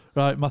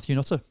 Right, Matthew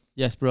Nutter,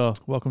 Yes, bro.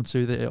 welcome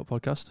to the It Up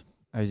podcast.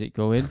 How's it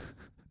going?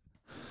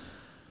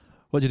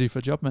 What do you do for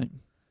a job, mate?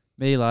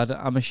 Me, lad,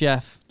 I'm a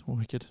chef.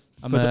 Wicked.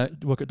 I'm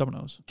Work at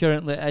Domino's.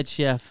 currently head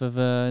chef of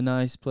a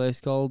nice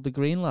place called the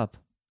Green Lab.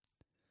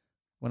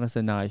 When I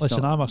say nice,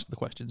 Listen, not I'm asking the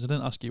questions. I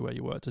didn't ask you where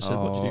you worked. I said,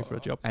 what do you do for a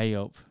job? A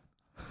up.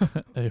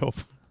 Hey up.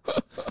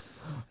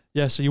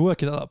 Yeah, so you're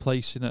working at that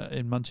place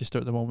in Manchester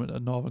at the moment,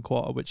 at Northern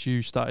Quarter, which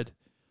you started,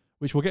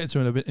 which we'll get into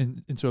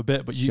into a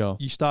bit. But Sure.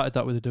 you started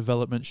that with a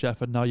development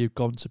chef, and now you've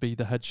gone to be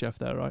the head chef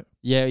there, right?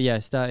 Yeah.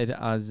 Started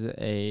as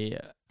a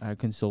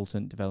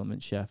consultant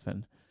development chef,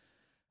 and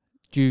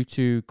due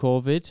to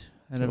COVID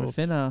and Cool.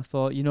 everything, I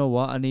thought, you know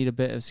what, I need a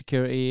bit of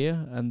security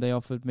here, and they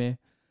offered me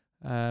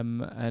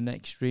an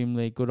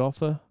extremely good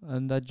offer,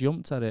 and I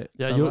jumped at it.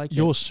 Yeah, 'cause I like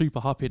you're it. super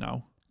happy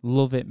now.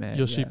 Love it, mate.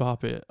 You're yeah. super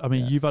happy. I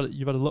mean, Yeah. you've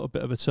had a little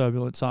bit of a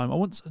turbulent time. I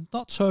want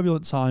not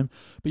turbulent time,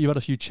 but you've had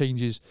a few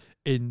changes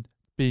in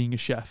being a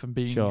chef and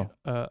being Sure.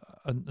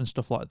 and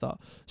stuff like that.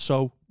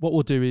 So what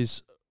we'll do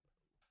is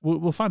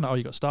we'll find out how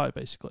you got started,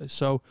 basically.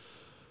 So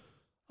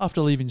after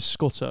leaving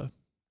Scudder,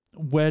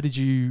 where did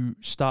you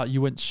start?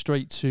 You went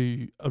straight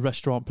to a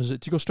restaurant position.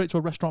 Did you go straight to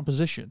a restaurant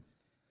position?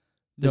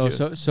 Did No,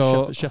 you?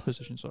 so chef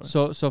position.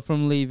 Sorry. So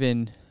from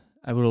leaving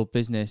our old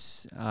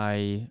business,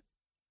 I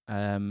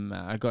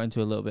got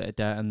into a little bit of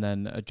debt, and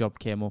then a job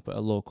came up at a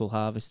local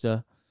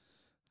harvester.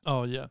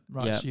 Oh yeah,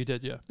 right. Yeah. So you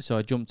did, yeah. So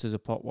I jumped as a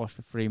pot wash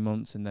for 3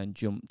 months, and then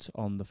jumped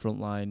on the front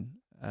line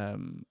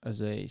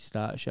as a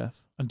starter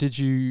chef. And did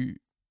you?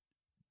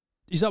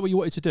 Is that what you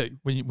wanted to do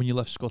when you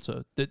left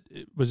Scudder?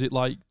 Was it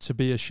like to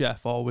be a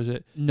chef, or was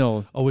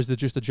there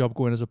just a job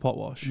going as a pot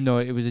wash? No,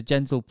 it was a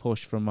gentle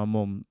push from my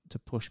mum to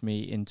push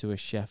me into a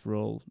chef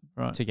role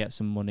Right. to get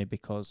some money,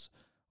 because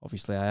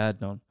obviously I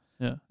had none,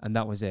 Yeah. and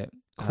that was it.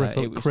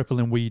 It was-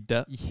 Crippling weed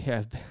debt.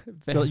 Yeah,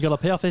 You got to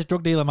pay off this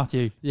drug dealer,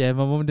 Matthew. yeah.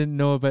 My mum didn't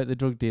know about the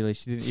drug dealer.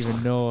 She didn't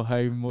even know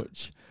how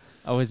much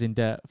I was in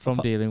debt from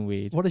What- dealing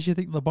weed. What did you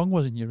think the bong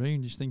was in your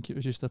room? Just think it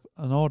was just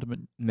an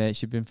ornament? Mate,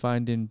 she'd been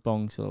finding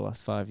bongs for the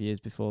last 5 years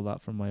before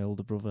that from my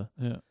older brother.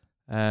 Yeah.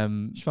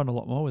 Um, She found a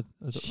lot more with.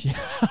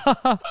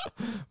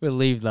 we'll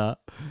leave that.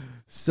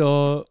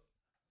 So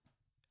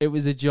it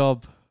was a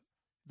job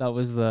that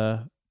was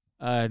there,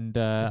 and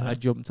I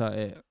jumped at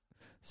it,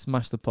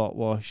 smashed the pot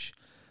wash.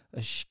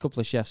 Couple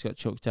of chefs got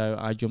chucked out.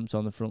 I jumped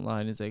on the front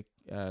line as a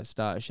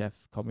starter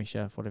chef, commis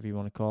chef, whatever you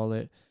want to call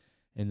it.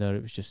 In there,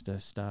 it was just a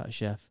starter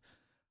chef,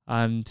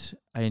 and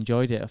I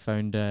enjoyed it. I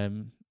found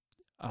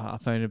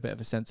a bit of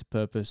a sense of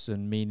purpose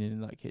and meaning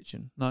in that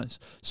kitchen. Nice.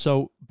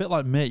 So, a bit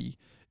like me,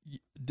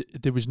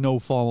 there was no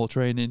formal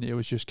training. It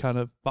was just kind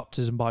of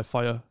baptism by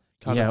fire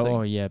kind of thing.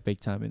 Oh yeah, big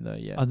time in there.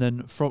 Yeah, And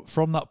then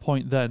from that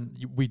point, then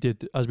we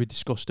did, as we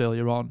discussed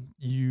earlier on,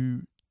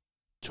 you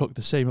took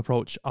the same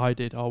approach I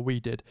did, or we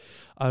did,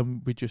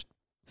 and we just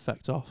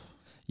fecked off.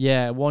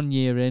 yeah. 1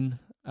 year in,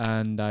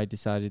 and I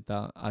decided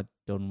that I'd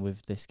done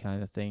with this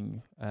kind of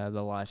thing,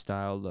 the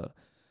lifestyle,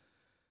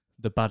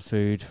 the bad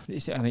food.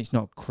 It's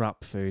not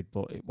crap food,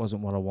 but it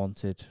wasn't what I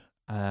wanted.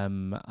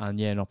 And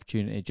yeah, an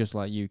opportunity just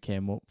like you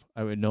came up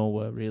out of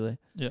nowhere, really.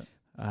 Yeah.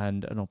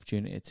 And an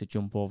opportunity to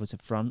jump over to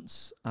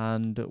France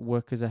and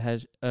work as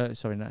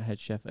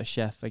a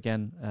chef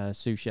again,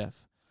 sous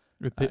chef.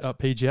 At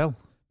PGL.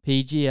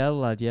 PGL,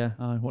 lad, yeah.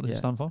 What does Yeah. it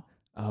stand for?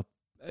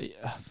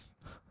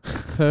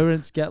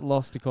 Parents get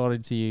lost,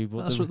 according to you,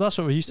 but That's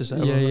what we used to say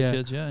when Yeah, we were yeah.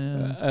 kids.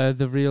 Yeah.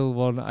 the real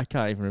one, I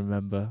can't even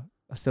remember.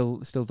 I still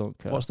don't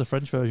care. What's the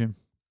French version?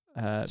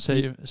 Say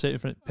it in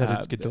French.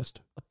 Parents get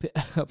dust.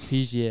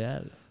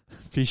 PGL.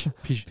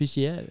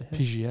 PGL.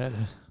 PGL.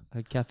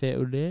 A café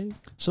au lait.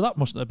 So that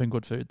mustn't have been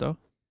good food, though.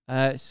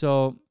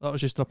 So That was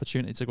just an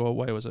opportunity to go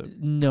away, was it?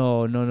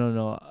 no.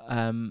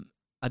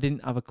 I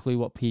didn't have a clue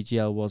what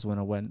PGL was when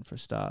I went for a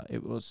start.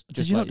 It was. Did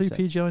just you like not do said.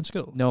 PGL in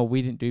school? No,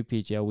 we didn't do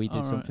PGL. We did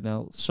Alright. something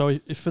else. So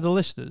if for the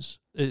listeners,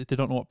 if they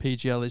don't know what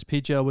PGL is,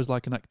 PGL was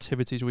like an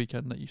activities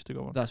weekend that used to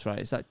go on. That's right.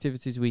 It's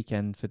activities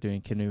weekend for doing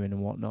canoeing and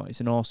whatnot.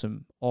 It's an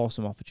awesome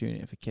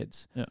opportunity for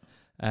kids. Yeah.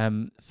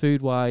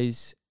 Food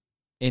wise,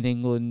 in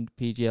England,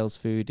 PGL's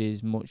food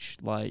is much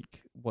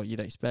like what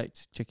you'd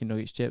expect: chicken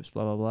nuggets, chips,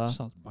 blah blah blah.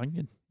 Sounds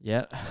banging.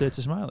 Yeah. Potato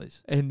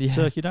smileys. And yeah,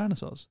 Turkey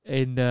dinosaurs.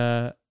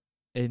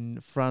 in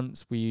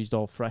France, we used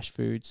all fresh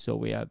foods, so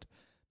we had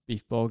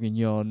beef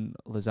bourguignon,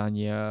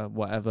 lasagna,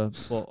 whatever.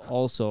 But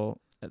also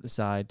at the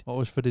side, What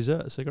was for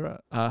dessert? A cigarette.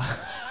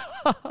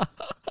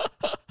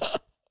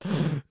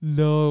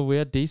 no, we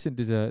had decent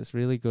desserts,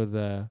 really good.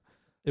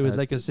 It was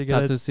like a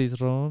cigarette. Tarte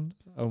citron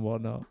and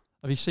whatnot.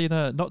 Have you seen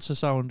not to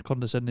sound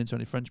condescending to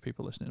any French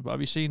people listening, but have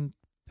you seen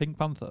Pink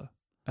Panther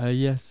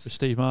Yes. with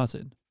Steve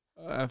Martin?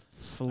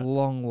 For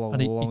long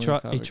And he time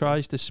ago.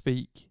 tries to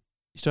speak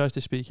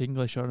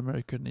English or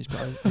American.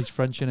 He's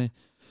French, and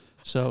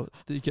so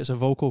he gets a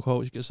vocal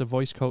coach, gets a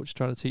voice coach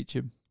trying to teach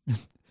him,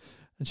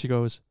 and she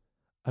goes,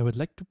 "I would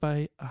like to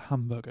buy a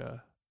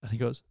hamburger," and he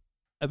goes,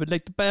 I would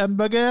like to buy a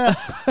hamburger.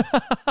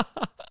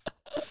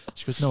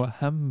 She goes, no, a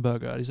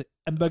hamburger. And he's like,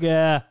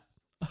 hamburger.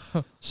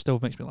 Still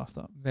makes me laugh,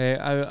 that. Mate,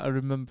 I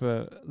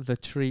remember the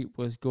treat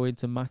was going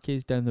to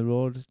Mackey's down the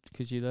road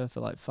because you're there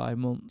for like 5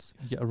 months.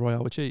 You get a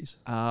Royale with cheese.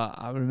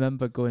 I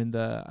remember going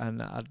there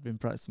and I'd been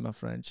practicing my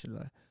French.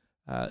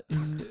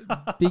 And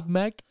Big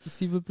Mac,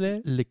 s'il vous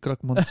plaît. Le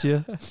croque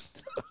monsieur.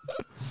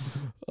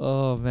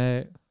 Oh,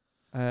 mate.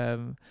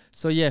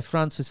 So yeah,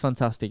 France was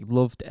fantastic.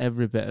 Loved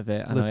every bit of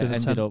it. And Lived I in a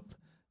ended tent.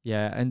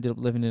 up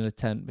living in a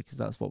tent because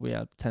that's what we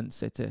had, tent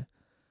city.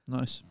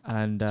 Nice.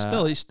 And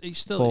It's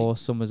still 4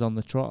 summers on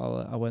the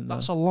trot, I went there.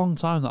 that's a long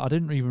time. That I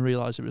didn't even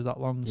realise it was that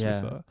long. To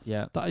be fair.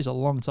 Yeah. That is a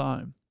long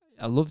time.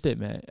 I loved it,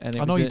 mate. And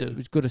I know you did. It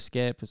was good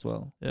escape as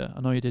well. Yeah,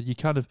 I know you did. You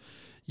kind of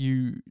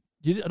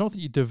I don't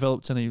think you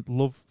developed any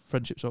love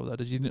friendships over there.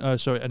 Did you?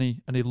 Sorry,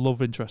 any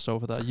love interests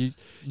over there?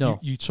 No.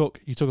 You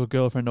took a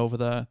girlfriend over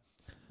there.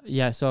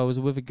 Yeah, so I was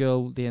with a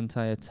girl the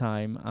entire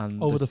time,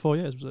 and Over the 4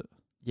 years, was it?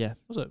 Yeah.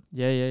 Was it?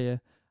 Yeah.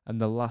 And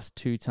the last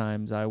 2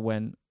 times I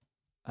went,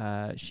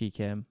 she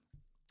came.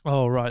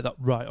 Oh right,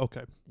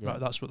 okay, Yeah. right.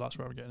 That's where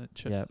I'm getting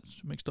it Yeah.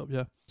 mixed up.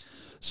 Yeah.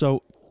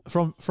 So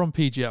from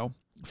PGL,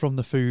 from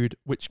the food,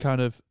 which kind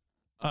of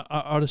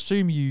I'd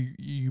assume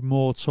you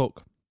more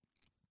took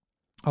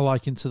a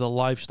liking to the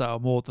lifestyle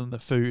more than the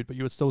food, but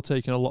you were still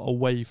taking a lot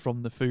away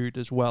from the food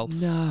as well,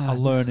 Nah. and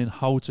learning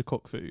how to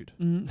cook food.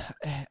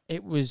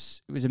 It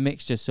was a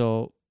mixture.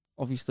 So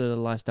obviously the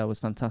lifestyle was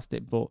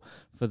fantastic, but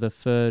for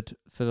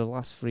the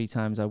last 3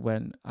 times I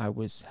went, I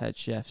was head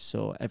chef,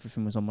 so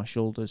everything was on my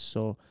shoulders.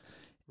 So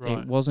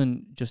it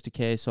wasn't just a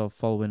case of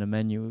following a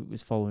menu; it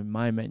was following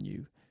my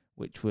menu,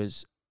 which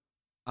was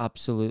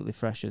absolutely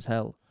fresh as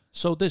hell.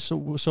 So it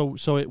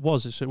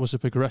was a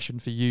progression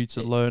for you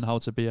to learn how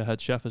to be a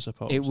head chef, I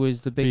suppose. It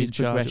was the Be in biggest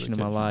charge of progression the of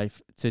my kitchen.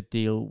 life to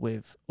deal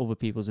with other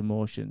people's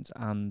emotions,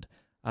 and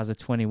as a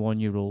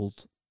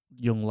 21-year-old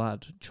young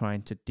lad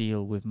trying to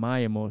deal with my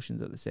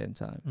emotions at the same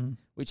time,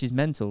 which is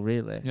mental,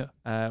 really.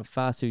 Yeah.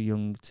 Far too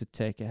young to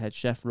take a head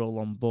chef role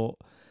on, but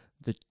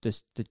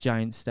the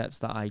giant steps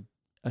that I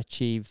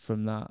achieved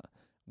from that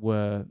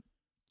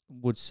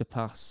would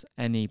surpass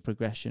any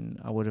progression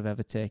I would have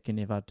ever taken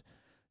if I'd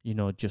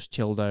just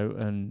chilled out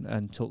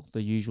and took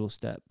the usual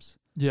steps.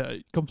 Yeah,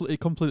 it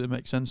completely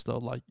makes sense though.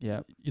 Like,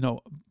 Yeah.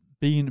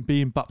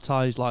 Being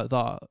baptized like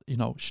that,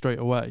 straight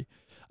away,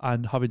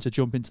 and having to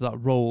jump into that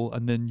role,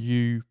 and then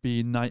you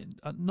being I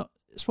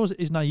suppose it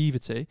is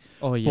naivety.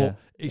 Oh yeah. But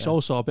it's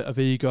also a bit of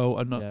ego,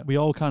 and we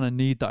all kind of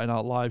need that in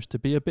our lives to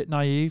be a bit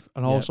naive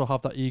and also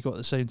have that ego at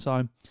the same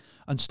time,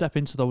 and step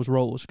into those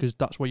roles, because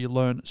that's where you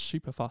learn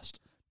super fast.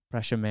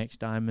 Pressure makes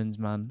diamonds,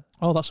 man.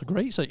 Oh, that's a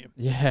great saying.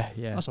 Yeah.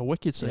 That's a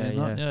wicked saying.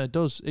 Yeah. Yeah, it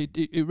does.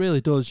 It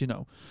really does.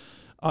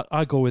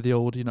 I go with the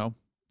old.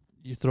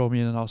 You throw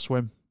me in and I'll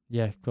swim.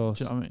 Yeah, of course.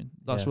 Do you know what I mean?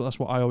 That's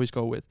what I always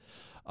go with,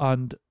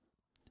 and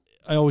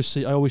I always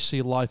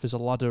see life as a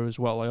ladder as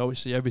well. I always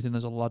see everything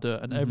as a ladder,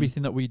 and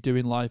everything that we do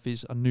in life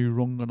is a new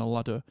rung on a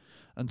ladder.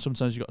 And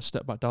sometimes you got to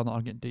step back down that.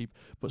 I'm getting deep,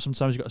 but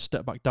sometimes you got to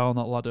step back down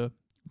that ladder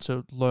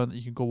to learn that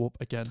you can go up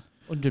again.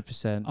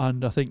 100%.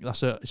 And I think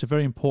it's a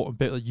very important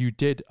bit that you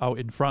did out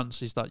in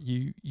France, is that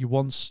you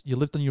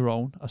lived on your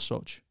own as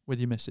such with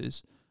your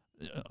missus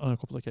on a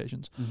couple of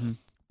occasions,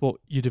 but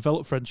you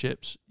developed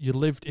friendships. You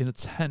lived in a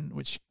tent,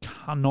 which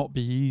cannot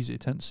be easy,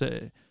 tent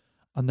city,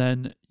 and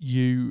then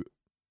you.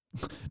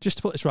 Just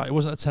to put this right, it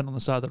wasn't a tent on the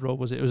side of the road,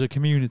 was it? It was a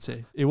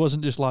community. It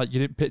wasn't just like you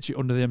didn't pitch it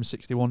under the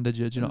M61, did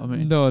you? Do you know what I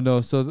mean? No.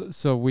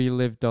 So we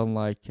lived on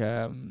like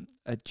a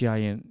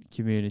giant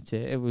community.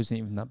 It wasn't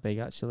even that big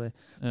actually.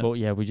 Yeah. But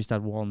yeah, we just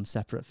had one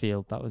separate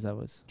field. That was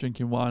ours.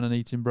 Drinking wine and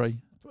eating brie.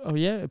 Oh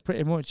yeah,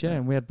 pretty much. Yeah,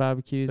 and we had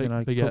barbecues and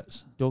I cooked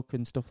baguettes. duck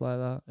and stuff like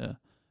that. Yeah,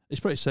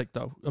 it's pretty sick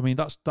though. I mean,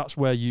 that's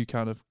where you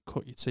kind of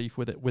cut your teeth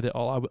with it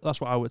all.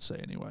 That's what I would say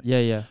anyway.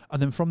 Yeah. And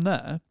then from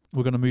there,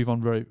 we're going to move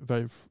on very,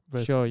 very,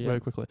 very, Sure, yeah. very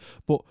quickly.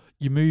 But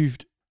you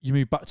moved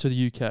back to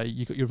the UK.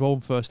 You got your own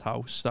first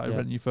house, started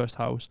renting your first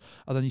house,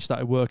 and then you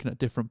started working at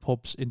different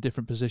pubs in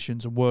different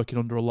positions and working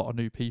under a lot of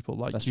new people.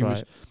 Like That's you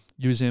right.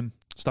 was in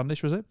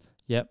Standish, was it?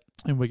 Yep.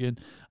 In Wigan,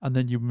 and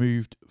then you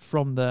moved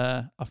from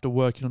there after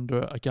working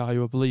under a guy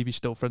who I believe you're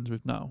still friends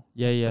with now.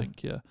 Yeah. I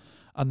think, yeah.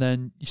 And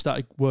then you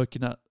started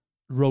working at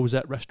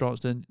Rosette restaurants,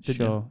 didn't you?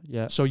 Sure.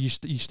 Yeah. So you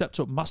stepped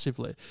up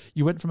massively.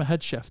 You went from a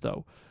head chef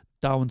though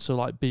down to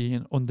like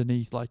being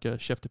underneath like a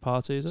chef de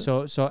partie, is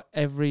it? So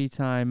every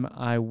time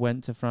I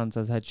went to France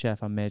as head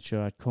chef, I made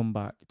sure I'd come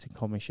back to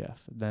commis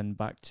chef, then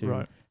back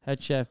to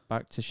head chef,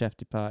 back to chef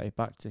de partie,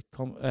 back to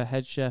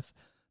head chef,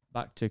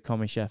 back to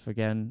commis chef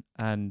again,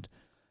 and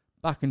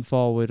back and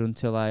forward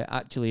until I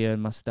actually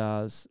earned my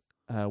stars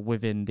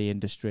within the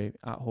industry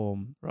at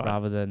home,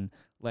 rather than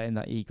letting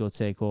that ego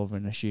take over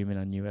and assuming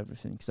I knew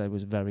everything, because I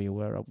was very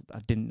aware I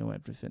didn't know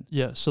everything.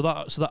 Yeah, so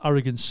that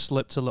arrogance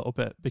slipped a little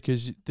bit,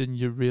 because then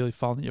you really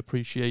found the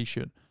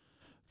appreciation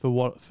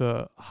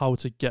for how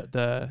to get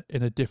there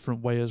in a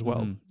different way as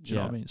well. Do you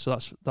know what I mean? So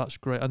that's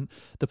great. And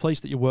the place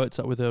that you worked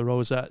at with the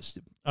Rosettes,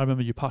 I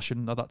remember your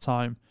passion at that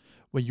time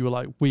where you were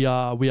like, we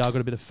are going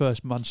to be the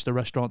first Manchester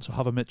restaurant to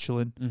have a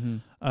Michelin.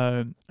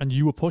 Mm-hmm. And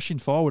you were pushing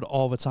forward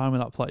all the time in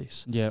that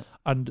place. Yeah.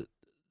 And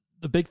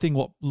the big thing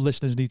what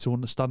listeners need to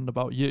understand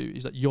about you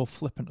is that you're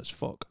flippant as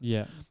fuck.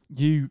 Yeah.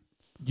 You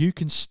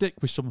can stick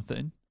with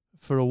something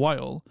for a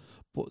while,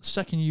 but the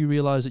second you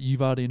realise that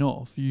you've had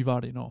enough. Yeah.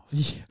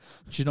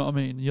 Do you know what I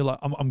mean? You're like,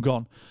 I'm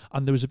gone.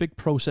 And there was a big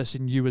process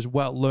in you as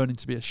well, learning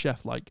to be a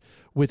chef. Like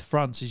with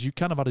France, is you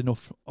kind of had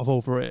enough of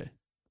over here.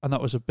 And that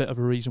was a bit of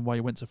a reason why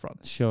you went to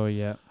France. Sure,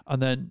 yeah.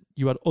 And then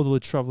you had other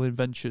travelling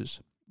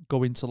ventures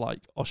going to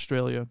like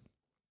Australia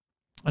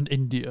and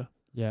India.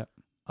 Yeah.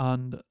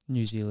 And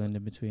New Zealand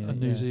in between.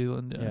 And New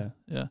Zealand,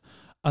 yeah.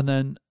 And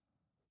then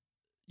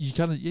you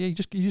kind of you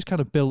just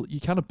kind of built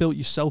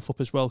yourself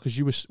up as well, because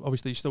you were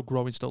obviously still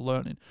growing, still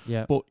learning.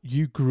 Yeah. But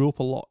you grew up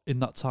a lot in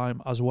that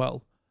time as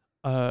well,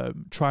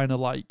 trying to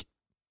like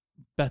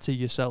better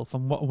yourself.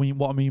 And what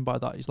I mean by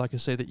that is, like I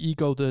say, the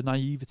ego, the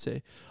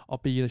naivety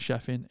of being a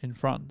chef in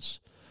France,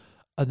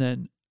 and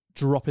then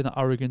dropping that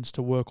arrogance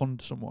to work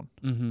under someone,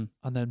 Mm-hmm.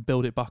 and then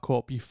build it back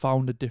up. You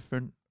found a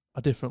different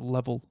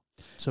level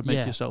to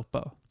make yourself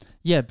better.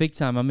 Yeah, big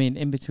time. I mean,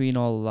 in between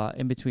all that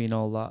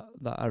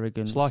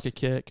arrogance, It's like a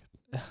cake.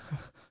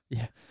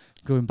 Yeah,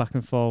 going back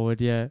and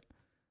forward. Yeah.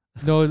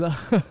 No,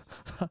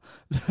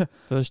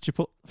 First you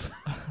put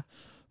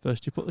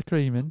the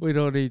cream in. we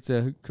don't need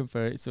to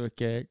compare it to a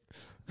cake,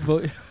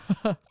 but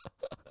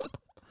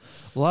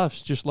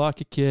Life's just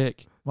like a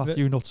cake.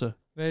 Matthew Nutter.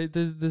 mate,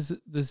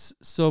 there's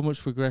so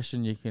much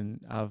progression you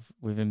can have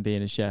within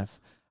being a chef,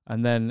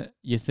 and then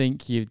you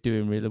think you're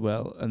doing really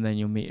well, and then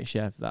you'll meet a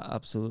chef that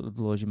absolutely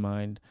blows your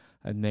mind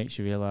and makes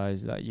you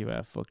realise that you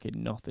are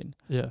fucking nothing.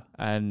 Yeah.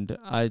 And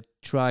I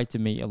try to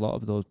meet a lot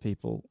of those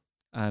people,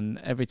 and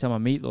every time I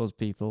meet those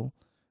people,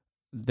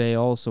 they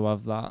also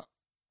have that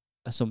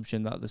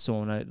assumption that there's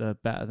someone out there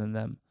better than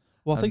them.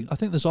 Well, I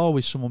think there's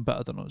always someone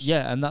better than us.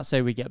 Yeah, and that's how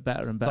we get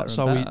better and better.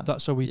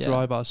 That's how we Yeah.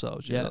 drive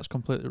ourselves. Yeah, Yeah. that's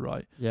completely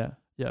right. Yeah.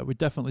 Yeah, we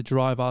definitely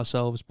drive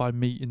ourselves by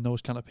meeting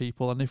those kind of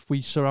people. And if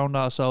we surround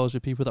ourselves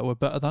with people that we're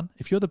better than,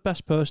 if you're the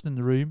best person in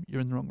the room,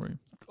 you're in the wrong room.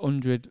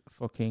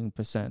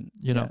 100%.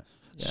 You know.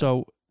 Yeah.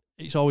 So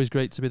it's always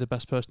great to be the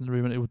best person in the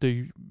room, and it will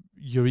do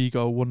your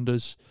ego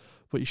wonders.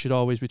 But you should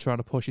always be trying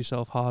to push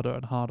yourself harder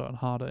and harder and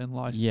harder in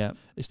life. Yeah.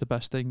 It's the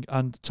best thing.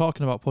 And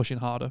talking about pushing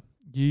harder,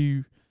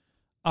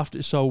 I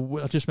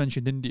just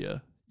mentioned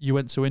India. You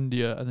went to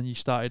India and then you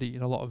started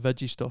eating a lot of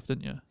veggie stuff,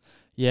 didn't you?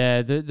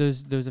 Yeah,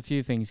 there's a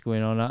few things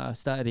going on. I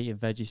started eating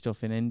veggie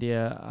stuff in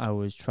India. I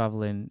was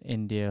traveling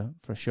India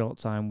for a short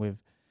time with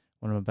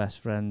one of my best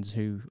friends,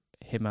 who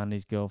him and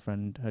his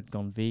girlfriend had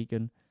gone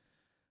vegan.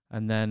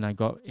 And then I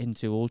got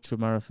into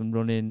ultramarathon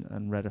running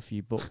and read a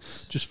few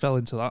books. Just fell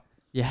into that.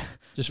 Yeah.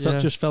 Just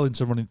fell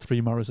into running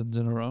 3 marathons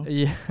in a row.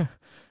 Yeah.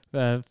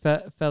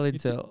 Fell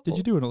into... Did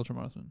you do an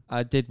ultramarathon?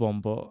 I did one,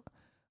 but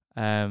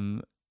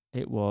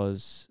it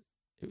was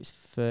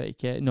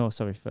 30k. No,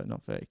 sorry,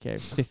 not 30k. It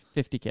was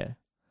 50k.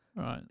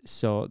 Right.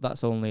 So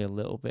that's only a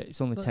little bit.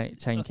 It's only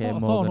 10k I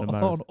more than a thought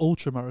marathon. an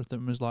ultra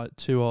marathon was like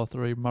 2 or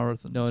 3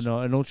 marathons. No,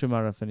 an ultra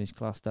marathon is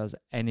classed as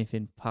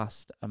anything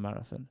past a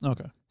marathon.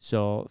 Okay.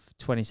 So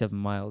 27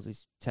 miles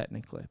is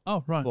technically.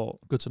 Oh, right. But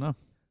Good to know.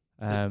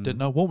 Didn't um,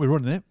 know. Won't be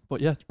running it,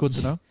 but yeah, good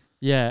to know.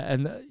 yeah,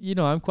 and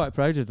I'm quite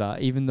proud of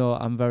that, even though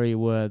I'm very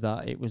aware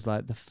that it was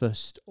like the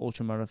first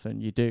ultra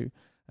marathon you do.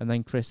 And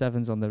then Chris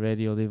Evans on the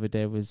radio the other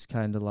day was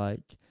kind of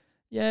like,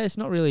 "Yeah, it's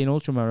not really an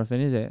ultra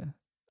marathon, is it?"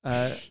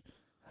 I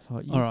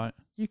thought, All right.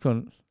 you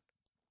couldn't.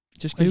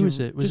 Just Who you, was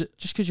it? Was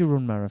just because you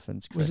run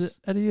marathons, Chris. Was it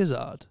Eddie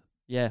Izzard?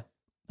 Yeah.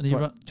 And he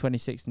ran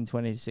 26 and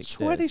 26 days.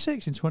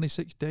 26 in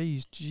 26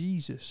 days.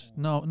 Jesus.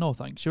 No,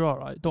 thanks. You're all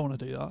right. Don't want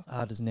to do that.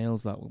 Hard as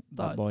nails, that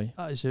boy.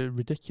 That is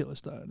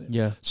ridiculous, that, isn't it?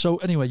 Yeah. So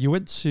anyway, you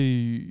went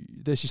to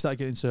this. You started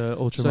getting into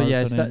ultra. So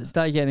yeah,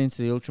 started getting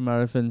into the ultra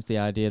marathons. The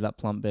idea that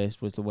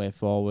plant-based was the way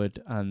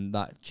forward, and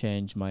that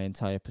changed my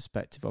entire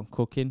perspective on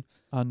cooking.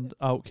 And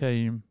out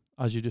came,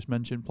 as you just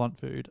mentioned, plant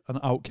food, and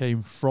out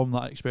came from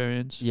that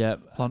experience. Yeah.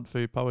 Plant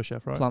food power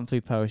chef, right? Plant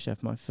Food Power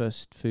Chef, my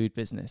first food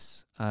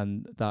business,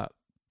 and that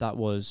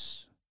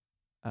was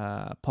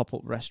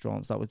pop-up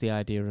restaurants. That was the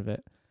idea of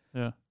it.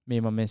 Yeah. Me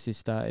and my missus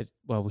started,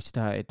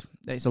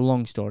 it's a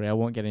long story, I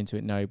won't get into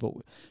it now, but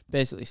we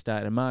basically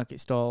started a market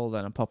stall,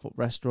 then a pop-up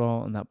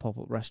restaurant, and that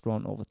pop-up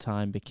restaurant over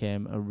time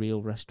became a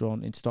real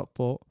restaurant in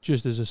Stockport.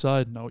 Just as a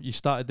side note, you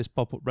started this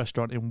pop-up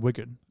restaurant in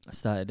Wigan. I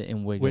started it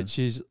in Wigan. Which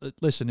is,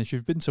 listen, if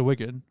you've been to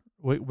Wigan,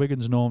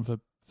 Wigan's known for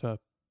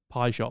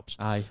pie shops.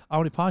 Aye. How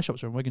many pie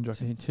shops are in Wigan, do you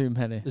reckon? Too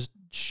many. There's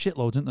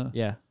shitloads, isn't there?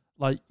 Yeah.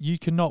 Like, you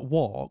cannot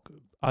walk,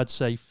 I'd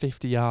say,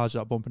 50 yards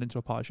without bumping into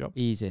a pie shop.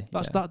 Easy.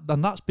 That's yeah. that,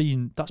 and that's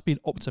been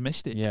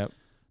optimistic. Yeah.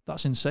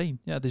 That's insane.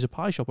 Yeah, there's a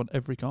pie shop on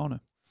every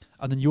corner.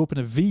 And then you open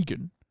a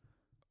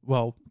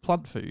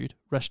plant food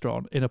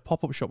restaurant in a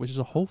pop-up shop, which is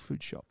a whole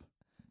food shop.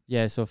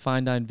 Yeah, so a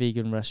fine dine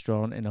vegan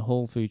restaurant in a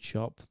whole food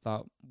shop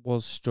that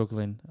was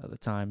struggling at the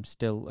time.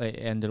 Still, it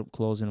ended up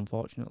closing,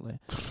 unfortunately.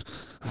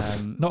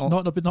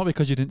 Not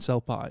because you didn't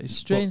sell pies.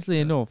 Strangely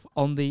enough,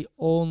 on the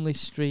only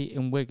street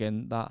in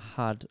Wigan that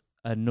had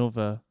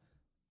another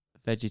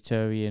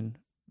vegetarian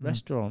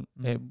restaurant,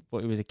 Mm.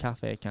 but it was a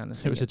cafe kind of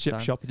thing. It was a at the chip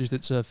time. shop. It just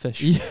didn't serve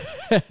fish. Yeah.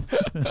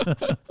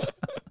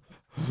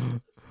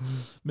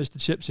 Mr.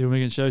 Chipsy, we're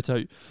making a shout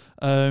out.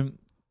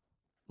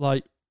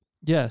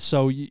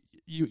 So you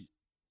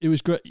it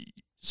was great.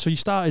 So you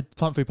started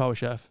Plant Food Power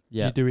Chef.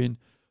 Yeah. You're doing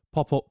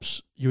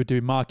pop-ups. You were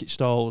doing market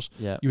stalls.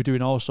 Yeah. You were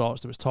doing all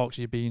sorts. There was talks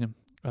of you being,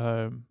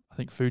 I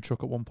think, food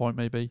truck at one point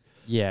maybe.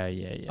 Yeah.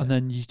 And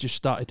then you just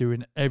started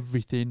doing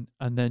everything.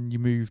 And then you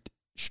moved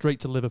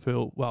straight to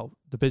Liverpool. Well,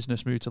 the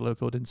business moved to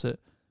Liverpool, didn't it?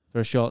 For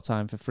a short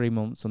time, for 3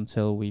 months,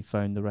 until we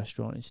found the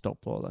restaurant in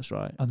Stockport. That's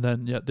right. And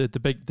then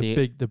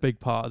the big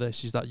part of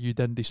this is that you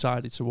then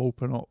decided to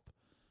open up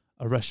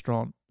a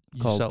restaurant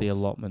Called yourself. The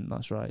Allotment.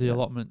 That's right. The yeah.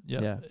 Allotment,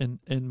 Yeah.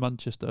 in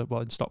Manchester,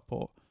 well, in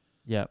Stockport.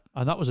 Yeah.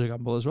 And that was a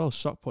gamble as well.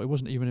 Stockport, it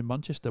wasn't even in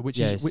Manchester, which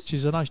Yes.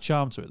 is a nice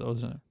charm to it, though,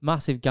 isn't it?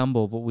 Massive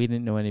gamble, but we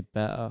didn't know any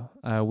better.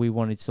 We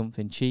wanted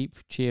something cheap,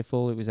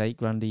 cheerful. It was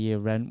 $8,000 a year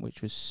rent,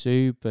 which was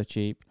super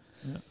cheap.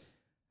 Yeah.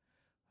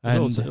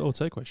 And It's an old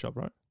takeaway shop,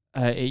 right?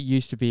 it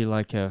used to be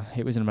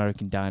it was an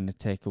American diner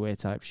takeaway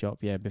type shop.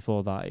 Yeah.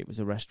 Before that, it was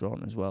a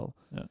restaurant as well.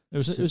 Yeah.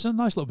 It was a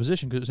nice little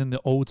position because it was in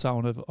the old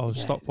town of Yeah,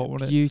 Stockport,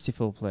 wasn't it?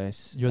 Beautiful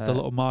place. You had the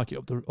little market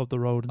up the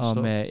road and Oh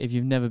stuff. mate, if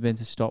you've never been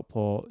to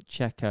Stockport,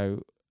 check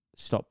out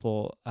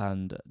Stockport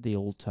and the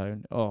Old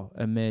Town. Oh,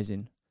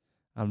 amazing!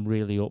 I'm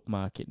really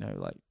upmarket now,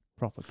 like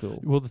proper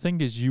cool. Well, the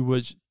thing is,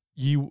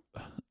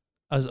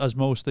 as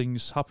most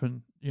things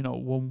happen,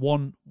 when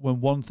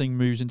one thing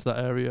moves into that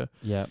area,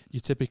 Yeah, you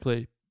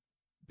typically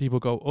people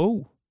go,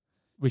 oh,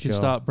 we can Sure.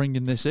 start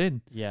bringing this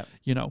in, yeah.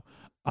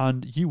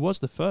 and you was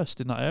the first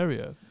in that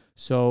area.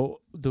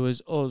 So there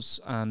was us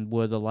and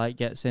Where the Light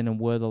Gets In, and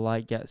Where the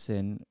Light Gets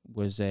In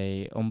was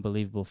a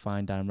unbelievable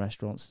fine dine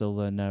restaurant, still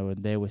there now,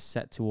 and they were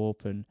set to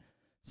open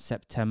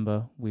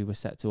September. We were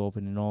set to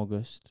open in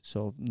August,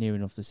 so near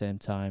enough the same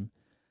time.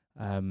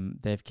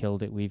 They've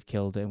killed it, we've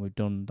killed it, and we've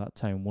done that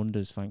town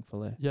wonders,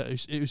 thankfully. Yeah,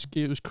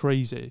 it was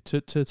crazy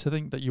to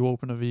think that you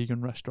open a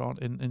vegan restaurant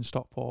in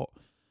Stockport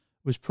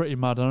was pretty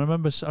mad. And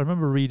I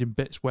remember reading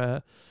bits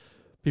where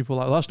people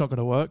were like, that's not going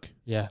to work,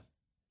 Yeah,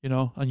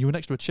 and you were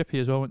next to a chippy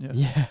as well, weren't you?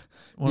 yeah,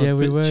 One of Yeah, the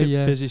we were,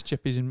 yeah. busiest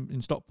chippies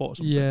in Stockport or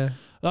something. yeah.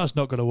 That's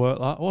not going to work,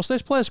 that. What's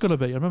this place going to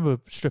be? I remember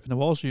stripping the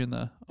walls for you in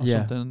there or Yeah.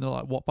 something, and they're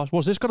like,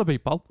 what's this going to be,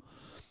 pal?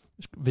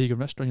 It's a vegan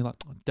restaurant. You're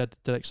like, dead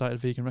excited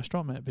vegan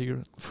restaurant, mate.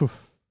 Vegan.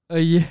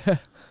 Yeah.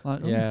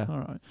 Like, Yeah. all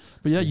right.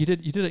 But yeah, you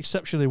did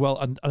exceptionally well.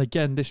 And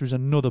again, this was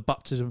another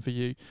baptism for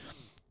you.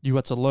 You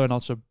had to learn how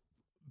to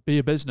be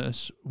a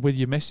business with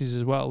your missus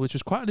as well, which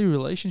was quite a new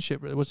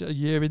relationship. Was it a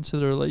year into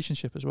the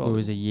relationship as well? It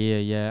was a year,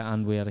 yeah,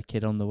 and we had a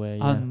kid on the way.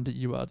 Yeah. And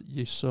you had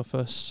your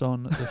first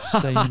son the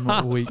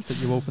same week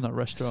that you opened that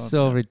restaurant.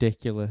 So yeah.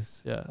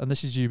 ridiculous. Yeah, and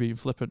this is you being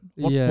flippant.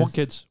 Want Yes.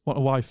 kids, want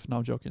a wife. No,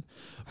 I'm joking.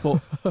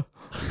 But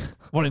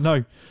want to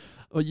know.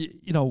 Well,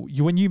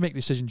 when you make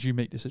decisions, you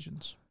make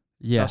decisions.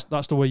 Yeah.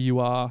 That's the way you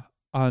are,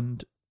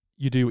 and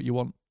you do what you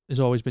want. Has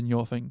always been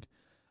your thing.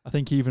 I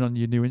think even on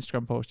your new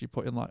Instagram post, you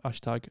put in like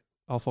hashtag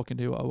I'll fucking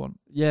do what I want.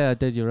 Yeah, I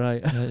did. You're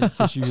right.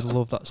 Because you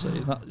love that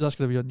saying. That's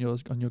going to be on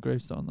your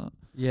gravestone. That.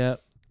 Yeah.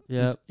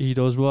 Yeah. He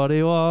does what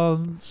he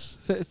wants.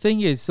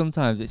 Thing is,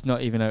 sometimes it's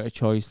not even out of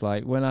choice.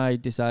 Like when I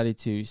decided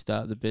to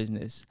start the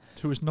business,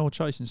 There was no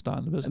choice in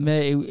starting the business.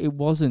 mate, it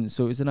wasn't.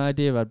 So it was an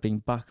idea I'd been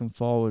back and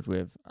forward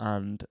with,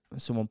 and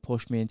someone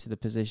pushed me into the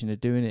position of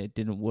doing it. It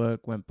didn't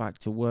work. Went back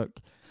to work,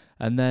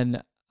 and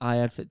then I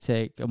had to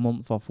take a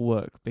month off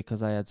work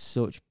because I had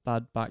such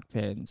bad back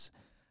pains.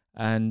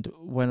 And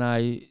when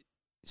I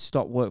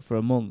stopped work for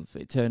a month,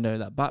 it turned out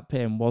that back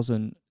pain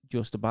wasn't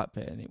just a back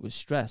pain. It was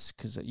stress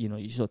because,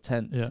 you're so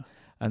tense. Yeah.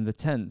 And the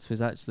tense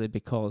was actually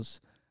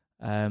because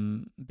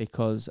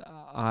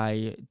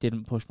I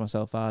didn't push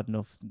myself hard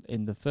enough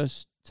in the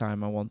first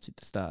time I wanted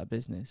to start a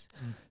business.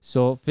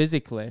 So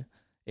physically,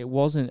 it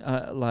wasn't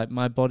like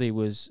my body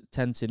was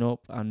tensing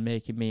up and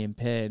making me in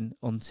pain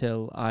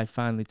until I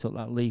finally took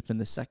that leap. And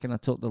the second I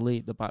took the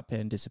leap, the back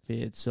pain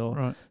disappeared. So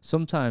Right.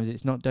 sometimes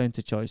it's not down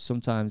to choice.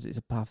 Sometimes it's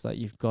a path that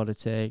you've got to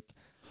take.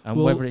 And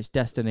Well- whether it's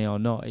destiny or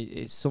not,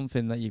 it's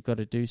something that you've got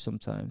to do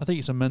sometimes. I think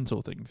it's a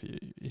mental thing for you.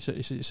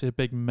 It's a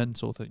big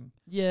mental thing.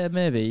 Yeah,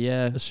 maybe,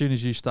 yeah. As soon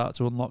as you start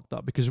to unlock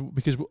that, because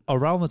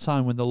around the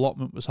time when the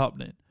allotment was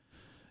happening,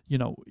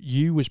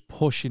 you was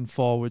pushing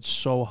forward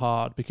so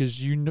hard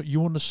because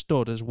you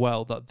understood as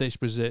well that this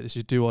was it. This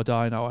is do or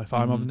die now. If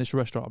I'm having this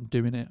restaurant, I'm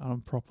doing it and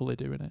I'm properly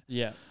doing it.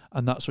 Yeah.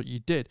 And that's what you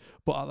did.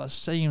 But at the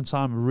same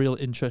time, a real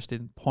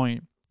interesting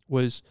point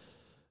was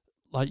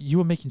like you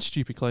were making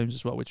stupid claims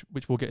as well, which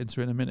we'll get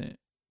into in a minute.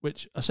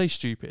 Which I say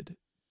stupid,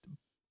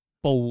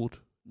 bold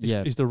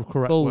is the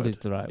correct bold word. is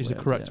the right Is word,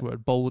 the correct yeah.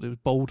 word. Bold. It was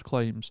bold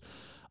claims,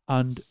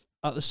 and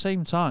at the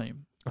same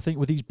time, I think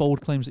with these bold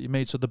claims that you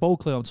made. So the bold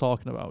claim I'm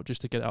talking about, just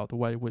to get it out of the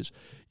way, was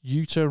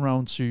you turned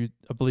around to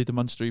I believe the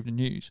Manchester Evening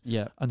News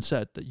Yeah, and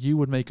said that you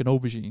would make an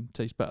aubergine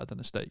taste better than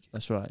a steak,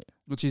 that's right.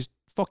 which is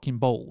fucking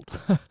bold.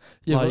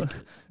 Yeah,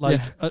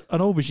 an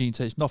aubergine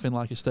tastes nothing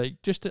like a steak.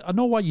 I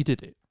know why you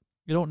did it.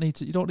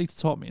 You don't need to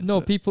talk me into No,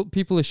 it.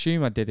 people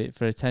assume I did it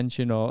for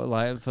attention or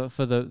like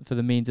for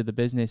the means of the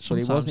business, but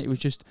it wasn't. It was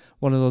just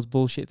one of those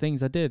bullshit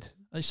things I did.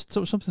 It's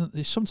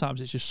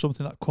sometimes it's just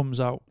something that comes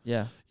out,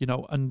 Yeah, you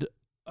know. And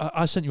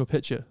I sent you a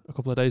picture a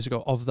couple of days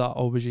ago of that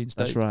aubergine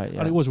steak. that's right. Yeah.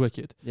 And it was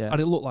wicked. Yeah,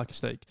 And it looked like a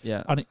steak.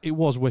 yeah. And it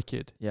was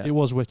wicked. Yeah. It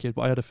was wicked.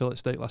 But I had a fillet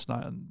steak last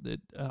night, and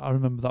I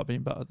remember that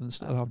being better than the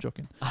steak. I'm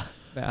joking.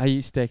 Mate, I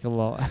eat steak a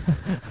lot.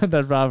 And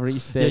I'd rather eat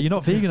steak. Yeah, you're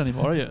not vegan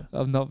anymore, are you?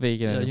 I'm not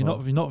vegan Yeah,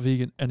 anymore. you're not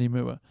vegan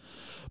anymore.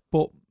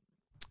 But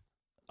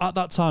at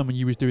that time when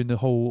you was doing the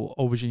whole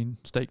aubergine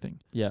steak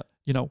thing, Yeah,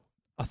 you know,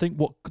 I think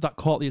what that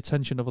caught the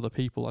attention of other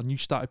people, and you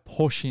started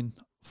pushing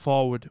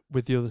forward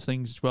with the other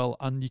things as well,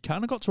 and you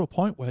kind of got to a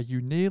point where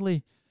you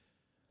nearly,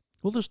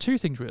 well, there's two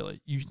things really.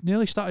 You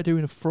nearly started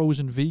doing a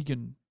frozen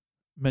vegan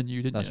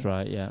menu, didn't you? that's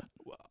right. Yeah,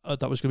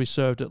 That was going to be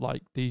served at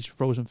like these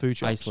frozen food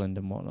shops. Iceland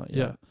and whatnot.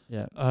 Yeah,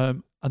 yeah.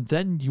 And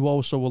then you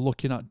also were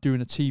looking at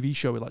doing a TV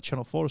show with like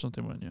Channel 4 or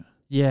something, weren't you?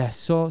 Yeah,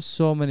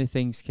 so many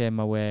things came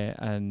my way,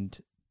 and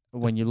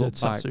when you look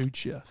the back, tattooed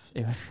chef.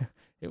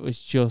 it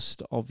was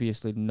just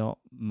obviously not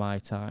my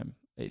time.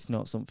 It's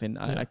not something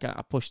Yeah.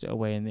 I pushed it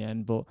away in the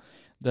end. But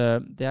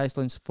the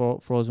Iceland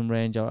frozen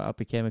range, I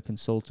became a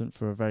consultant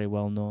for a very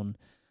well known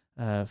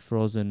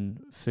frozen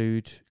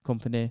food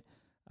company,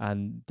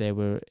 and they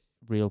were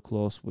real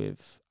close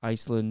with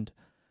Iceland.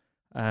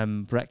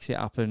 Brexit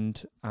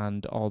happened,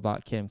 and all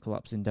that came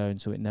collapsing down,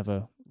 so it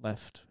never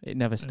left. It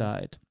never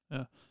started.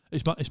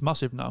 It's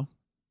massive now.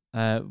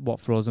 What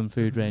frozen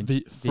food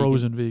range?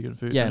 Frozen vegan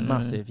food. Yeah,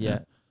 massive.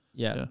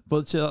 Yeah.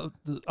 But see, at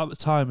the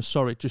time,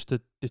 sorry, just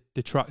to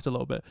detract a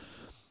little bit,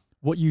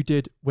 what you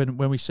did when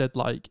we said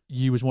like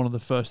you was one of the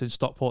first in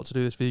Stockport to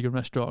do this vegan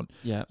restaurant,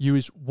 Yeah. you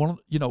was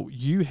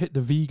you hit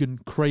the vegan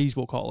craze,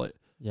 we'll call it,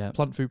 Yeah.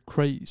 plant food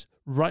craze,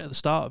 right at the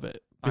start of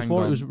it, Bang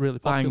before it on. was really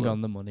popular. Bang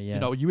on the money. Yeah. You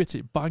know, you hit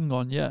it bang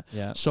on, yeah.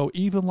 Yeah. So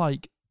even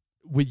like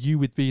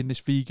with being this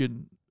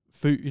vegan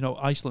food, you know,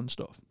 Iceland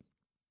stuff,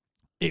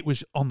 it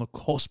was on the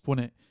cusp,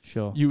 wasn't it?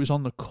 Sure. You was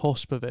on the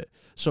cusp of it.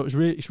 So it's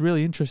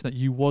really interesting that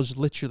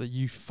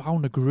you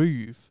found a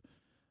groove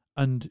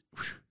and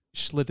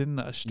slid in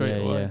there straight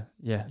away.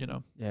 Yeah. You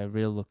know. Yeah.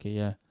 Real lucky.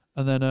 Yeah.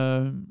 And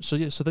then so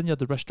then you had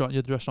the restaurant. You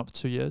had the restaurant for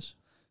 2 years.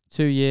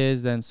 2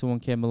 years. Then someone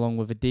came along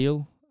with a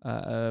deal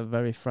at a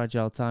very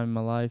fragile time in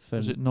my life. And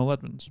Was it Noel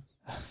Edmonds?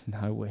 No,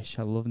 I wish.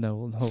 I love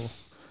Noel.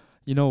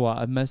 You know what?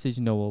 I messaged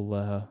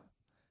Noel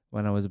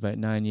when I was about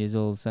 9 years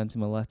old. Sent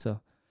him a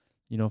letter.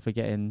 You know, for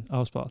getting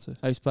House party.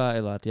 house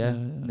party lad. Yeah.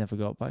 Yeah. Never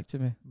got back to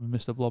me.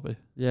 Mr. Blobby.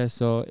 Yeah.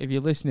 So if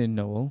you're listening,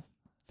 Noel,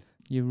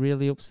 you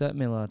really upset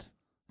me, lad.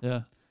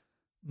 Yeah.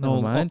 Never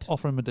Noel, mind.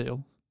 offer him a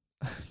deal.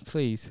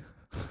 Please.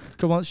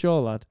 Come on,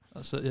 sure, lad.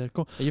 That's it. Yeah.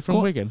 Come Are you from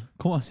Come- Wigan?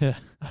 on. Yeah.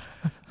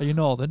 Are you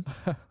northern?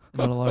 You're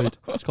not allowed.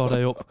 It's got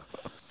A up.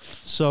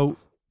 So.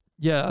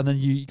 Yeah, and then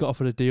you got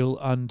offered a deal,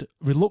 and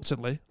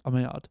reluctantly, I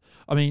may add.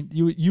 I mean,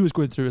 you was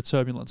going through a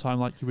turbulent time,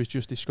 like you was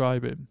just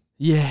describing.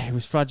 Yeah, it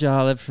was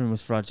fragile. Everything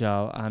was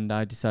fragile, and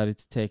I decided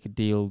to take a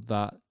deal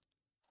that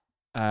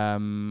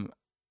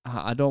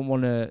I don't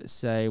want to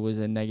say was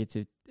a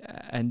negative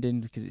ending,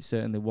 because it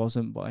certainly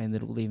wasn't. But I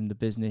ended up leaving the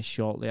business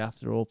shortly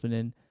after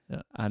opening,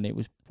 and it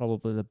was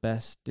probably the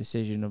best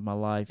decision of my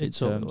life in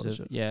terms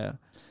of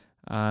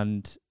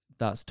and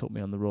that's took me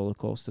on the roller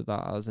coaster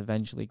that has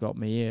eventually got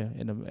me here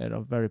in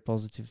a very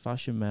positive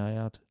fashion, may I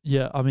add.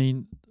 Yeah, I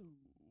mean,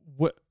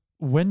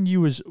 when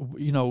you was,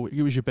 you know,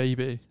 it was your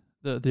baby.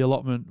 The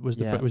allotment was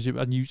was you,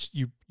 and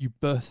you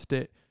birthed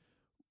it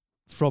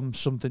from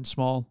something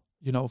small.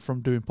 You know,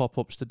 from doing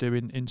pop-ups to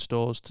doing in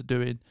stores to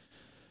doing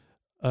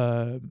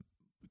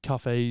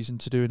cafes and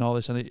to doing all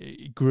this, and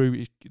it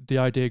grew. The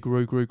idea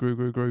grew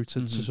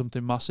to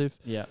something massive.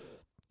 Yeah.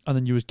 And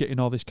then you was getting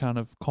all this kind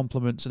of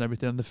compliments and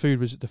everything. And the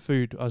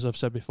food, as I've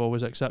said before,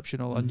 was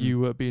exceptional. And you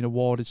were being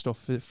awarded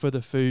stuff for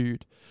the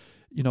food.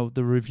 You know,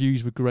 the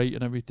reviews were great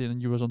and everything.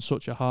 And you was on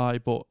such a high,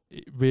 but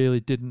it really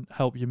didn't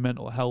help your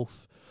mental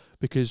health,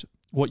 because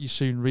what you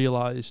soon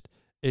realised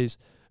is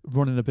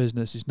running a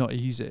business is not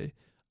easy.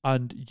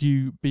 And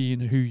you being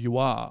who you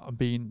are and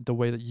being the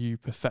way that you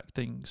perfect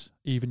things,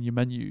 even your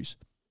menus.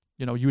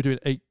 You know, you were doing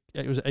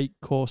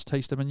 8-course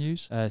taster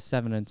menus.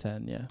 7 and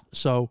 10, yeah.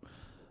 So,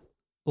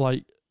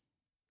 like,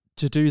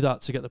 to do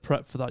that, to get the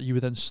prep for that, you were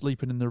then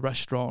sleeping in the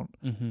restaurant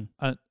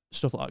and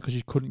stuff like that, because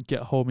you couldn't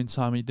get home in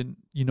time.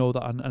 You know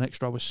that an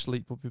extra hour's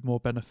sleep would be more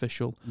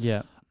beneficial.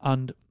 Yeah.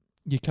 And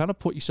you kind of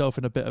put yourself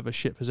in a bit of a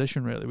shit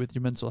position, really, with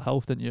your mental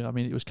health, didn't you? I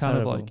mean, it was kind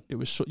of like,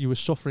 you were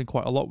suffering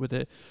quite a lot with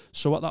it.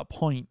 So at that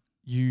point,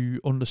 you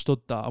understood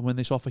that. And when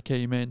this offer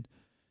came in,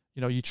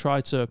 you know, you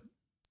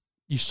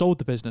sold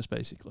the business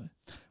basically.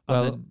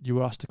 And then you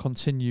were asked to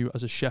continue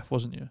as a chef,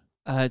 wasn't you?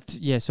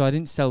 So I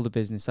didn't sell the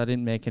business. I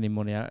didn't make any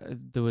money.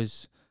 Well,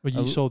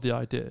 you sold the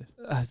idea.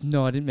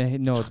 No, I didn't make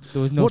it. No,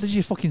 there was no. What did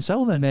you fucking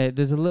sell then? Mate,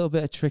 there's a little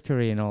bit of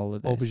trickery in all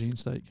of this. Aubergine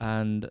steak.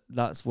 And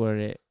that's where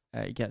it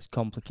gets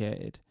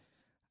complicated.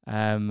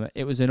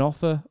 It was an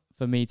offer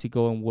for me to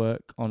go and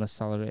work on a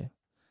salary,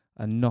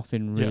 and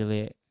nothing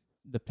really.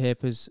 The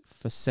papers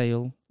for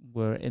sale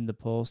were in the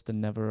post and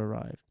never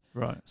arrived.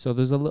 Right. So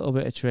there's a little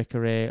bit of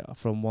trickery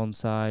from one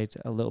side,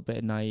 a little bit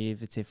of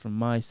naivety from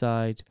my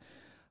side,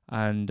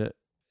 and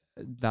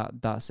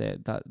that's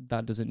it.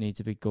 That doesn't need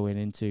to be going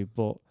into.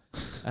 But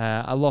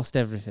I lost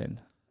everything.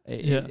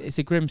 It's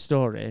a grim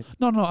story.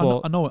 No,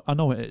 I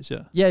know it is.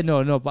 Yeah. Yeah,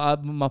 no.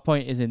 But my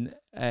point isn't.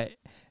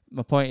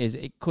 My point is,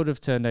 it could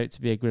have turned out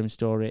to be a grim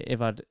story if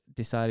I'd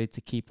decided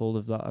to keep all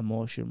of that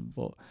emotion.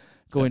 But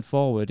going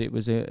forward, it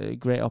was a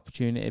great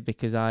opportunity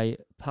because I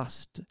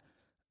passed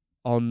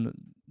on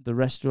the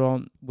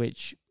restaurant,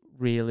 which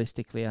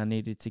realistically I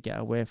needed to get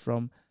away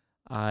from.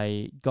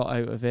 I got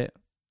out of it,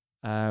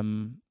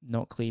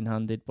 not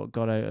clean-handed, but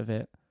got out of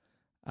it.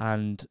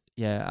 And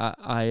yeah,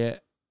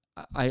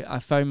 I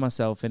found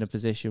myself in a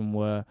position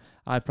where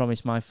I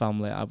promised my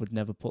family I would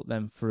never put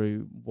them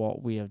through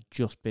what we have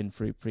just been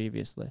through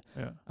previously.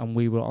 Yeah. And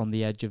we were on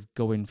the edge of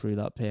going through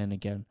that pain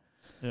again.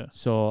 Yeah.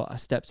 So I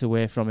stepped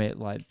away from it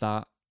like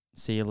that.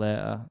 See you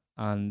later.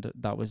 And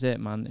that was it,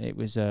 man. It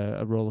was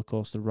a roller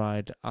coaster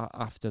ride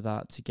after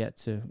that to get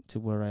to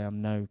where I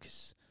am now.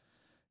 Because,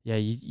 yeah,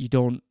 you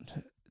don't...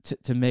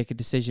 To make a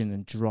decision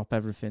and drop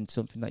everything,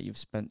 something that you've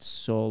spent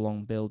so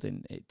long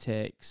building, it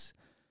takes...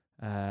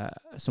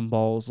 some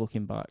balls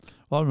looking back.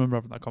 Well, I remember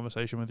having that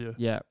conversation with you.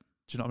 Yeah.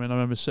 Do you know what I mean? I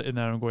remember sitting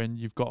there and going,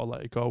 "You've got to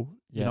let it go.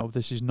 You know,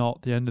 this is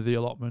not the end of the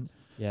allotment.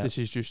 Yeah. This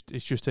is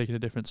it's just taking a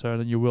different turn,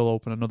 and you will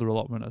open another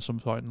allotment at some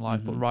point in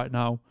life. But right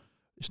now,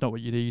 it's not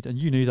what you need, and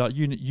you knew that.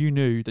 You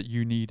knew that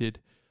you needed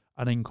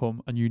an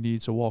income, and you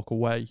need to walk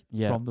away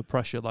from the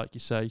pressure, like you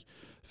say,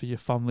 for your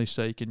family's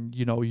sake. And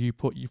you know, you've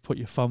put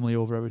your family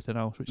over everything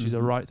else, which is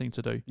the right thing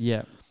to do.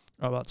 Yeah.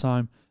 At that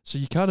time. So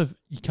you kind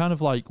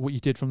of like what you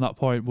did from that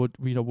point.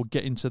 We'll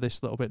get into this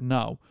a little bit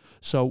now.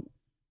 So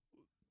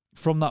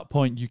from that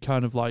point, you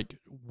kind of like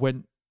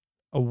went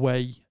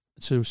away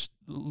to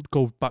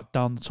go back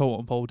down the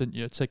totem pole, didn't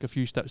you? Take a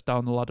few steps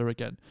down the ladder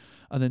again,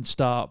 and then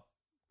start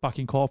back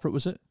in corporate.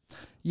 Was it?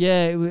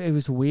 Yeah, it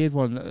was a weird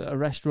one. A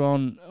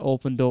restaurant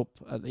opened up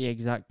at the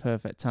exact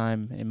perfect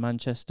time in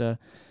Manchester.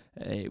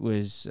 It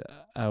was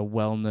a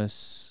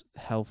wellness,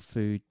 health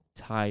food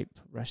type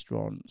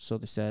restaurant, so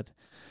they said.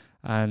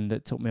 And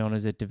it took me on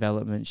as a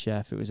development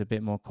chef. It was a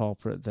bit more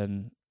corporate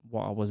than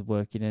what I was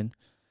working in.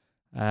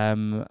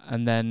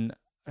 And then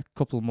a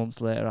couple of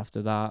months later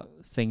after that,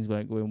 things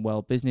weren't going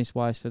well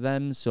business-wise for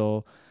them.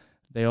 So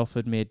they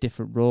offered me a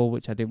different role,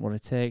 which I didn't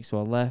want to take. So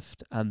I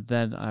left. And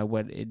then I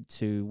went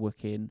into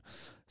working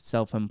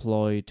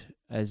self-employed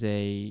as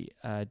a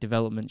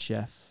development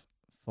chef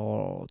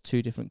for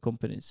 2 different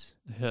companies.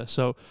 Yeah.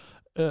 So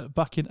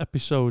back in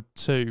episode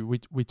 2,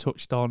 we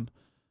touched on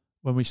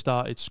when we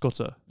started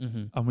Scudder,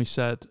 and we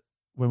said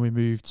when we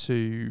moved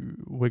to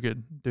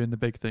Wigan doing the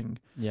big thing,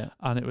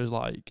 and it was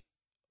like,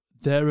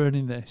 they're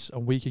earning this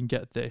and we can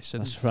get this,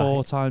 and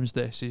 4 times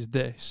this is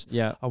this,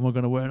 and we're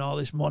going to earn all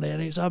this money and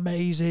it's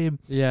amazing.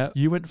 Yeah.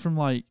 You went from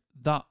like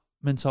that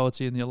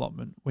mentality in the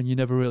allotment when you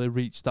never really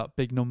reached that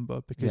big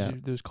number because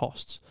there was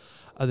costs,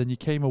 and then you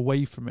came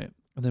away from it.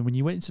 And then when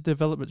you went into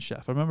development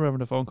chef, I remember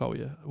having a phone call with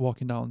you,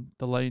 walking down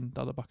the lane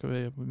down the back of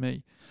here with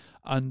me,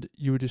 and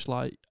you were just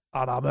like,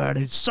 and I'm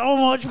earning so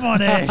much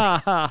money.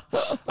 And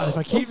if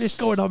I keep this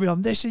going, I'll be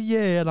on this a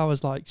year. And I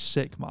was like,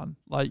 sick, man.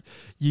 Like,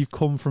 you've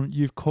come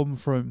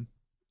from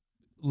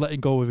letting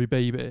go of your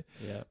baby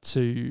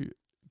to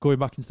going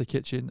back into the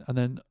kitchen, and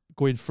then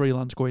going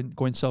freelance,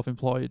 going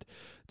self-employed,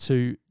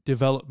 to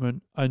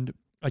development. And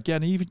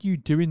again, even you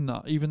doing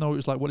that, even though it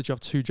was like, what did you have,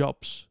 2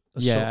 jobs?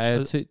 I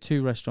had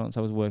 2 restaurants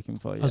I was working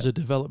for. As a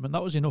development,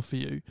 that was enough for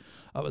you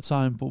at the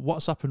time. But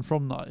what's happened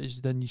from that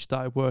is then you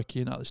started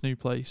working at this new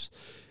place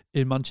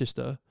in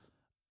Manchester,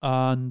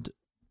 and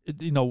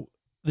you know,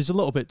 there's a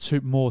little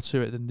bit more to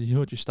it than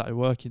just started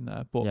working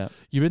there. But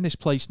you're in this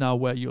place now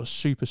where you're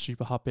super,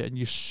 super happy and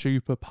you're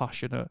super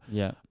passionate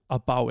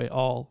about it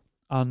all,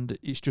 and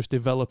it's just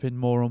developing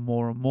more and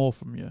more and more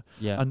from you.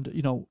 Yeah. And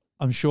you know,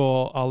 I'm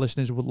sure our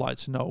listeners would like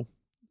to know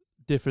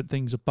different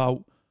things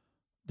about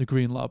the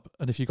Green Lab,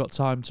 and if you got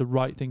time to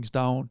write things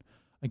down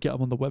and get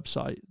them on the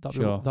website,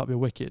 that'd be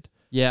wicked.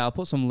 Yeah, I'll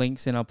put some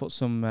links in. I'll put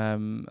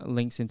some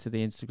links into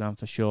the Instagram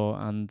for sure,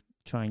 and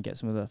try and get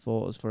some of the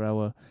photos for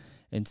our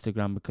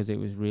Instagram, because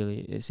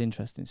it's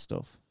interesting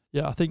stuff.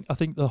 Yeah, I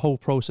think the whole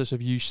process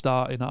of you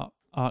starting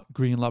at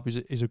Green Lab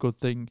is a good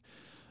thing.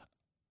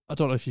 I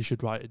don't know if you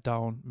should write it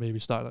down, maybe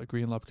start at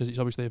Green Lab, because it's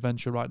obviously a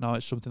venture right now.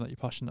 It's something that you're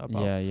passionate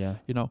about. Yeah.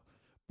 You know,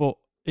 but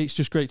it's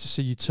just great to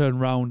see you turn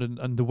around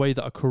and the way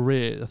that a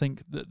career, I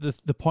think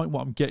the point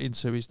what I'm getting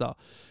to is that,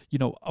 you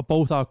know,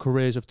 both our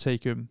careers have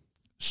taken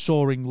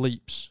soaring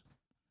leaps,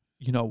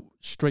 you know,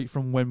 straight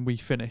from when we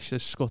finished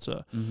this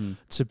Scudder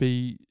to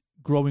be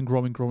growing,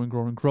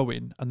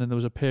 and then there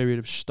was a period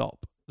of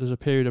stop. There's a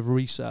period of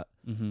reset,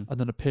 and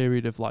then a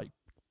period of like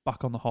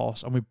back on the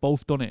horse, and we've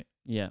both done it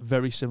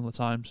very similar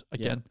times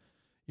again,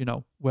 you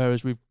know,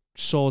 whereas we've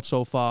soared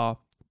so far,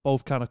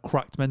 both kind of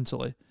cracked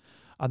mentally,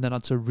 and then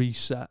had to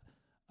reset,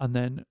 and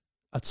then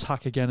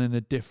attack again in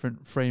a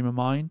different frame of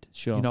mind.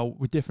 Sure. You know,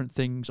 with different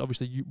things.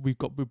 Obviously, we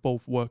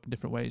both work in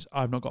different ways.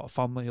 I've not got a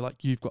family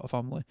like you've got a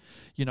family.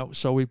 You know,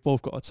 so we've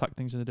both got to attack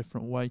things in a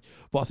different way.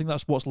 But I think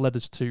that's what's led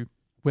us to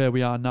where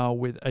we are now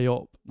with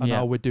AOP, and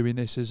how we're doing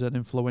this as an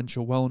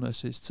influential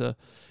wellness is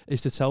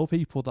to tell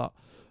people that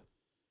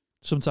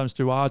sometimes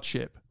through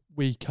hardship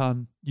you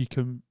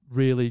can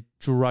really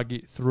drag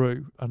it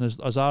through, and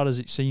as hard as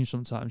it seems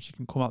sometimes, you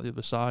can come out the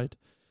other side.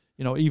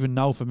 You know, even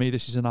now for me,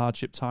 this is an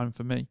hardship time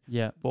for me.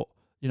 Yeah. But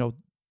you know,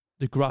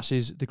 the grass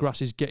is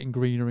getting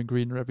greener and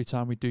greener every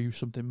time we do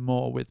something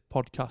more with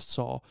podcasts,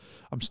 or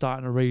I'm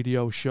starting a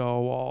radio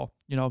show, or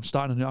you know, I'm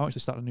actually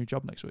starting a new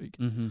job next week.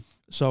 Mm-hmm.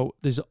 So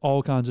there's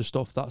all kinds of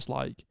stuff that's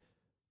like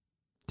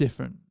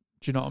different.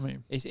 Do you know what I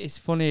mean? It's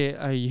funny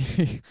how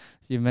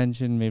you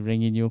mentioned me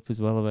ringing you up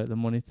as well about the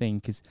money thing,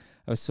 because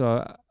I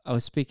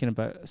was speaking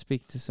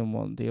to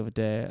someone the other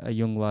day, a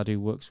young lad who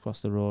works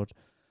across the road,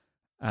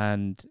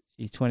 and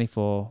he's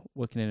 24,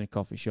 working in a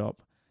coffee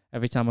shop.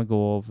 Every time I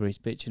go over, he's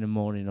bitching and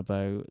moaning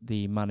about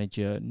the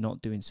manager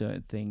not doing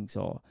certain things,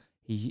 or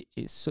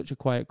it's such a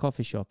quiet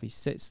coffee shop. He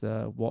sits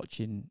there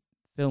watching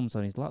films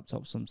on his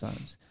laptop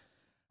sometimes,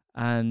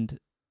 and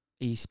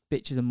he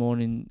bitches and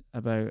moaning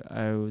about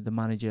how the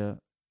manager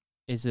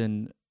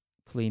isn't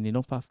cleaning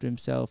up after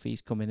himself.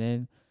 He's coming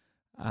in,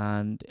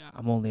 and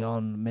I'm only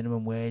on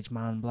minimum wage,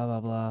 man, blah, blah,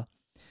 blah.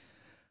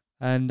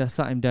 And I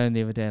sat him down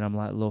the other day and I'm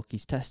like, look,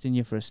 he's testing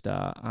you for a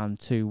start. And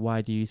two,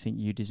 why do you think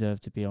you deserve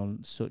to be on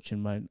such an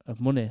amount of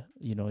money?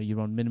 You know,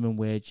 you're on minimum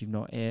wage, you've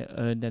not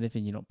earned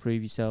anything, you've not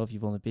proved yourself,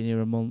 you've only been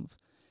here a month.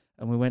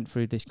 And we went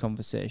through this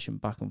conversation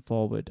back and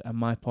forward. And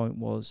my point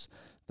was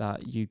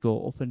that you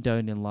go up and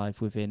down in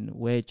life within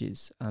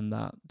wages, and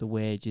that the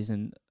wage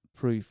isn't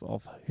proof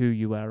of who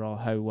you are or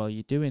how well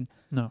you're doing.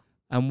 No.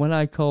 And when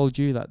I called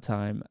you that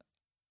time,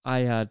 I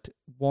had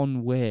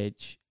one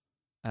wage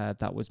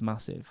that was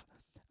massive.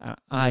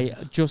 I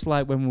just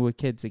like when we were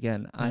kids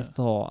again, I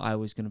thought I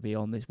was going to be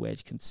on this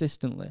wage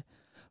consistently,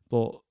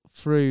 but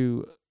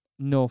through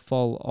no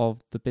fault of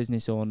the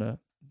business owner,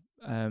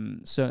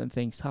 certain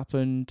things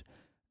happened,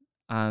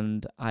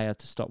 and I had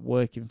to stop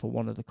working for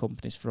one of the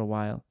companies for a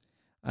while,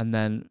 and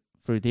then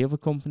through the other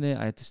company,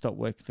 I had to stop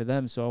working for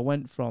them. So I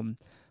went from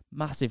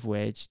massive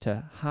wage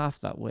to half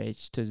that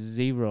wage to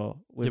zero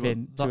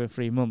within 2 or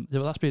 3 months.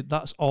 Yeah, but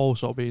that's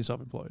also being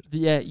self-employed.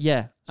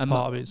 Yeah. And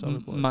part of being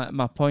self-employed.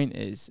 My point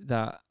is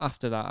that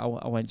after that,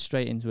 I went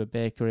straight into a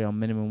bakery on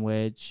minimum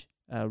wage.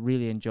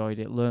 Really enjoyed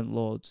it, learnt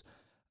loads.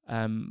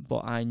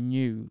 But I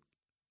knew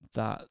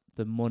that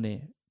the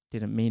money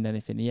didn't mean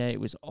anything. Yeah, it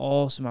was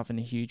awesome having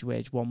a huge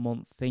wage 1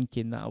 month,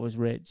 thinking that I was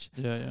rich.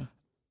 Yeah.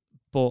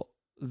 But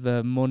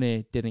the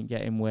money didn't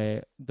get in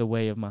the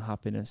way of my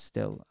happiness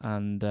still.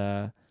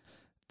 And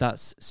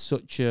that's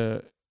such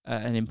an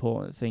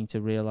important thing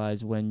to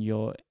realize when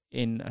you're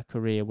in a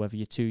career, whether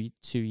you're 2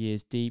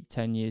 years deep,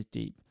 10 years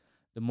deep.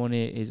 The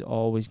money is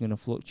always going to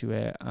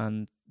fluctuate,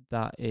 and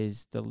that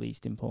is the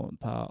least important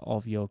part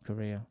of your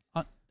career.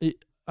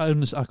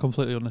 I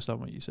completely understand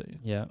what you're saying.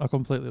 Yeah, I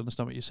completely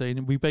understand what you're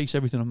saying. We base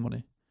everything on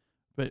money.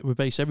 But we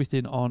base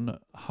everything on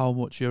how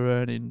much you're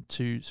earning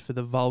for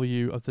the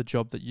value of the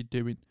job that you're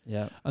doing.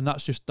 Yeah, and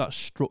that's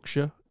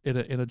structure in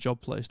a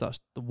job place. That's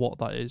what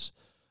that is.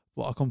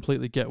 But I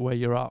completely get where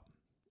you're at.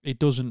 It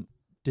doesn't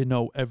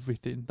denote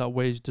everything. That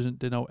wage doesn't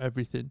denote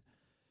everything.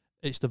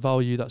 It's the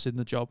value that's in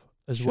the job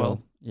as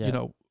well. Yeah. You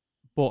know,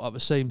 but at the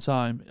same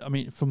time, I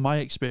mean, from my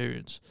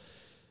experience,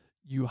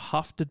 you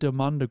have to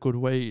demand a good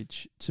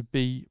wage to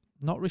be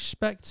not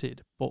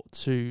respected, but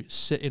to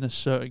sit in a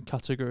certain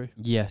category.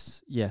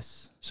 Yes.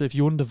 So if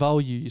you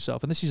undervalue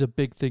yourself, and this is a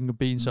big thing of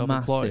being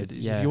self-employed,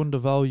 is if you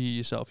undervalue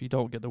yourself, you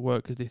don't get the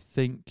work because they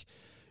think,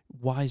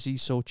 why is he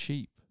so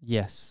cheap?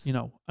 Yes. You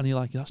know, and you're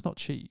like, that's not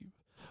cheap.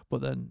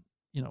 But then,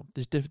 you know,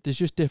 there's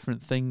just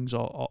different things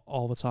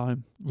all the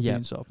time with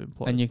being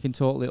self-employed. And you can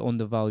totally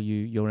undervalue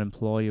your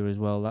employer as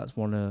well. That's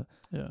one of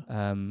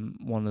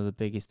the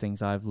biggest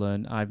things I've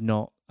learned. I've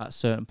not, at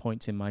certain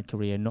points in my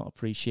career, not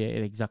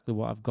appreciated exactly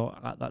what I've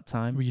got at that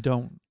time. Well, you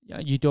don't. Yeah,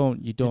 you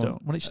don't.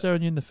 When it's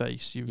staring you in the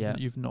face,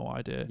 you've no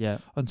idea. Yeah.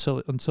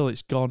 Until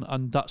it's gone,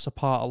 and that's a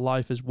part of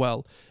life as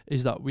well.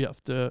 Is that we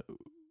have to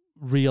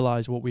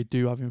realize what we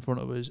do have in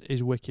front of us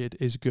is wicked,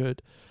 is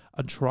good,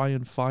 and try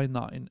and find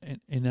that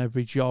in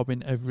every job,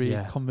 in every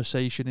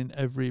conversation, in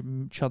every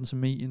chance of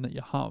meeting that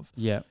you have.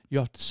 Yeah. You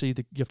have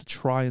to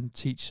try and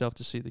teach yourself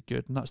to see the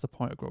good, and that's the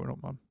point of growing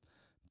up, man.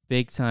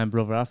 Big time,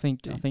 brother. I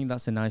think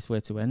that's a nice way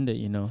to end it,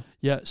 you know.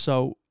 Yeah,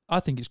 so I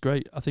think it's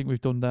great. I think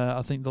we've done there.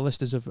 I think the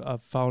listeners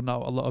have found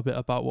out a little bit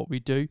about what we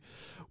do.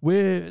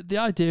 The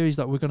idea is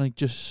that we're going to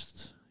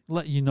just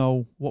let you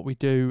know what we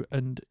do,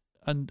 and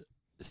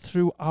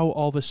throughout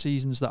all the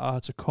seasons that are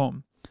to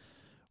come,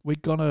 we're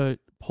going to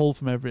pull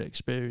from every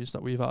experience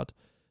that we've had.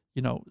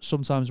 You know,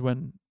 sometimes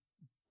when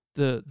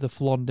the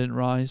flan didn't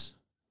rise.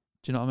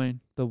 Do you know what I mean?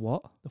 The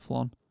what? The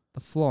flan. The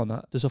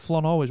flan? Does a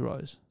flan always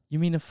rise? You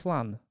mean a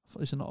flan?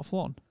 Is it not a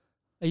flan?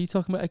 Are you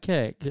talking about a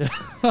cake? Yeah.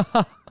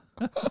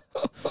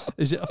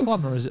 Is it a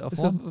flan or is it a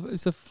flan?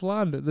 It's a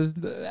flan. There's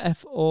the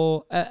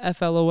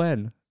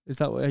FLON. Is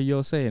that what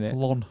you're saying it?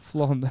 Flan.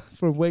 Flan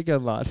from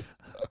Wigan, lad.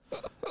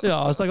 Yeah,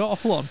 I was like, got a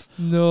flan.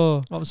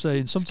 No. I'm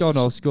saying Scone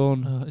or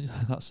scone.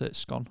 That's it,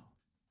 scone.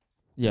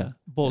 Yeah.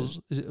 Buzz.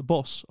 Is it a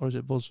bus or is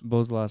it buzz?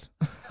 Buzz, lad.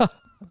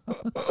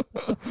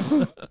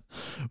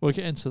 We'll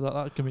get into that.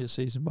 That can be a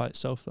season by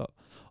itself, that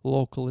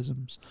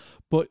localisms.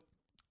 But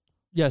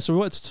yeah, so we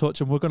wanted to touch,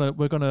 and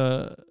we're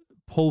gonna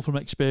pull from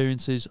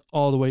experiences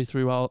all the way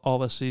through all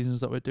the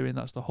seasons that we're doing.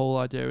 That's the whole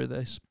idea of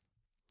this.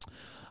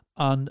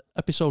 And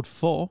episode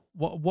 4,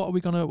 how are we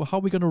gonna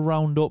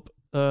round up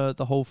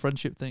the whole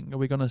friendship thing? Are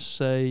we gonna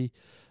say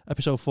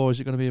episode 4,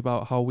 is it gonna be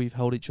about how we've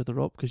held each other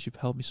up because you've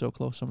held me so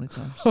close so many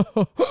times?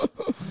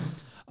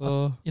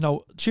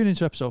 Tune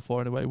into episode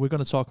 4 anyway. We're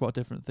going to talk about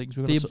different things.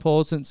 The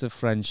importance of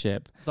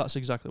friendship. That's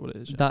exactly what it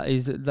is. Yeah. That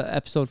is, the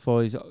episode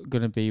 4 is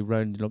going to be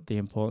rounding up the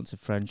importance of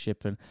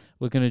friendship, and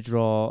we're going to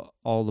draw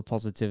all the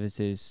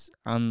positivities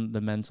and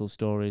the mental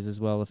stories as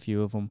well, a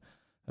few of them,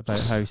 about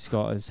how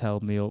Scott has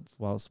held me up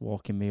whilst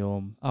walking me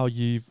home. How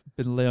you've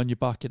been lay on your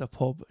back in a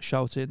pub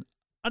shouting,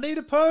 "I need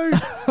a poo!"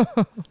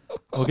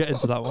 We'll get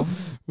into that one.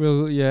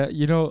 Well, yeah,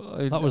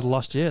 that was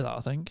last year, that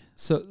I think.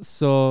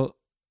 So,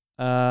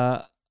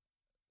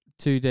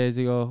 2 days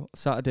ago,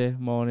 Saturday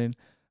morning,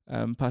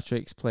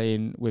 Patrick's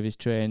playing with his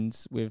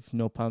trains with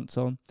no pants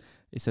on.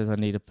 He says, "I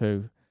need a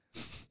poo."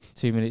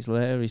 2 minutes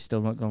later, he's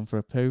still not gone for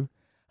a poo.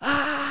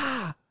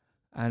 Ah!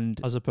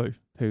 And as a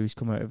poo's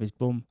come out of his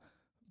bum.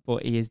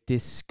 But he is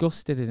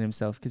disgusted in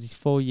himself because he's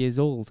 4 years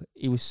old.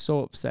 He was so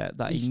upset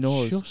that he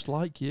knows. He's just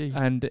like you.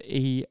 And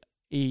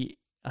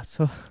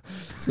so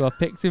I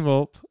picked him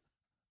up.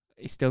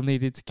 He still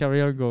needed to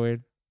carry on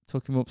going.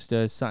 Took him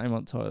upstairs, sat him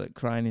on the toilet,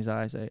 crying his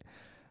eyes out.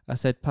 I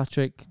said,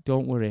 "Patrick,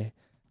 don't worry.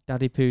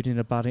 Daddy pooed in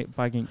a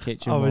bagging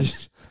kitchen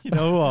once." You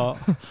know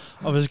what?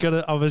 I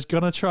was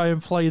gonna try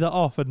and play that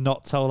off and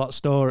not tell that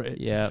story.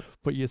 Yeah,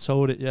 but you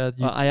told it. Yeah,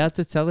 I had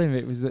to tell him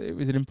it was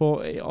an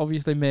important. It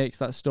obviously makes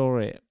that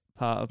story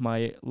part of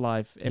my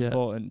life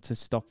important to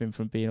stop him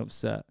from being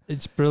upset.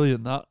 It's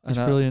brilliant. It's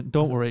brilliant.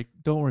 Don't worry,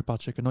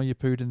 Patrick. I know you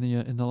pooed in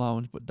the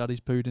lounge, but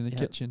Daddy's pooed in the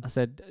kitchen. I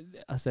said,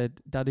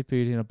 "Daddy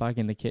pooed in a bag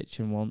in the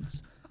kitchen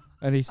once."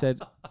 And he said,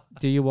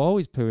 "Do you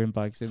always poo in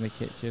bags in the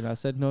kitchen?" I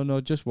said,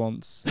 No, just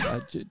once.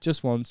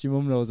 Just once. Your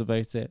mum knows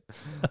about it."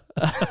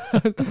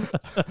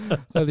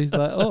 And he's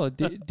like, "Oh,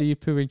 do you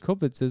poo in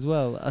cupboards as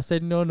well?" I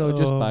said, No,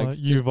 just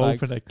bags. You've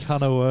just opened a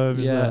can of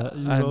worms there.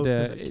 And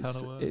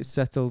it's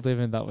settled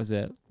living. That was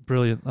it.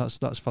 Brilliant.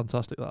 That's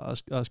fantastic.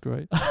 That's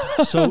great.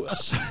 So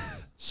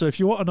if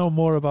you want to know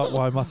more about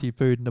why Matthew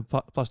pooed in a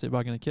plastic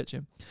bag in the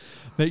kitchen,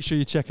 make sure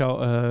you check out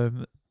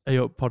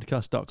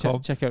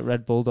AOPodcast.com. Check out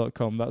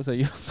redbull.com. That's how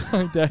you'll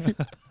find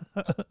out.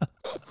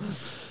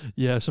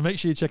 Yeah, so make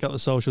sure you check out the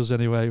socials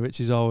anyway, which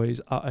is always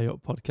at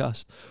AOP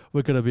Podcast.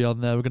 We're going to be on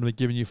there. We're going to be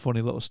giving you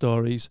funny little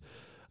stories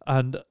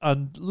and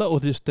little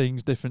just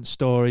things, different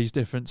stories,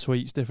 different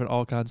tweets, different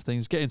all kinds of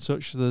things. Get in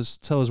touch with us.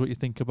 Tell us what you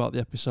think about the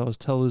episodes.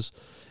 Tell us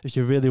if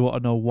you really want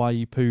to know why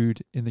you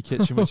pooed in the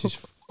kitchen, which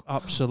is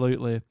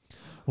absolutely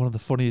one of the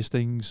funniest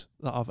things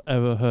that I've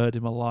ever heard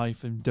in my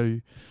life and do.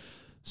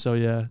 So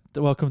yeah,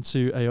 welcome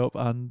to AOP,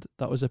 and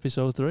that was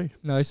episode 3.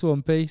 Nice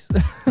one, peace.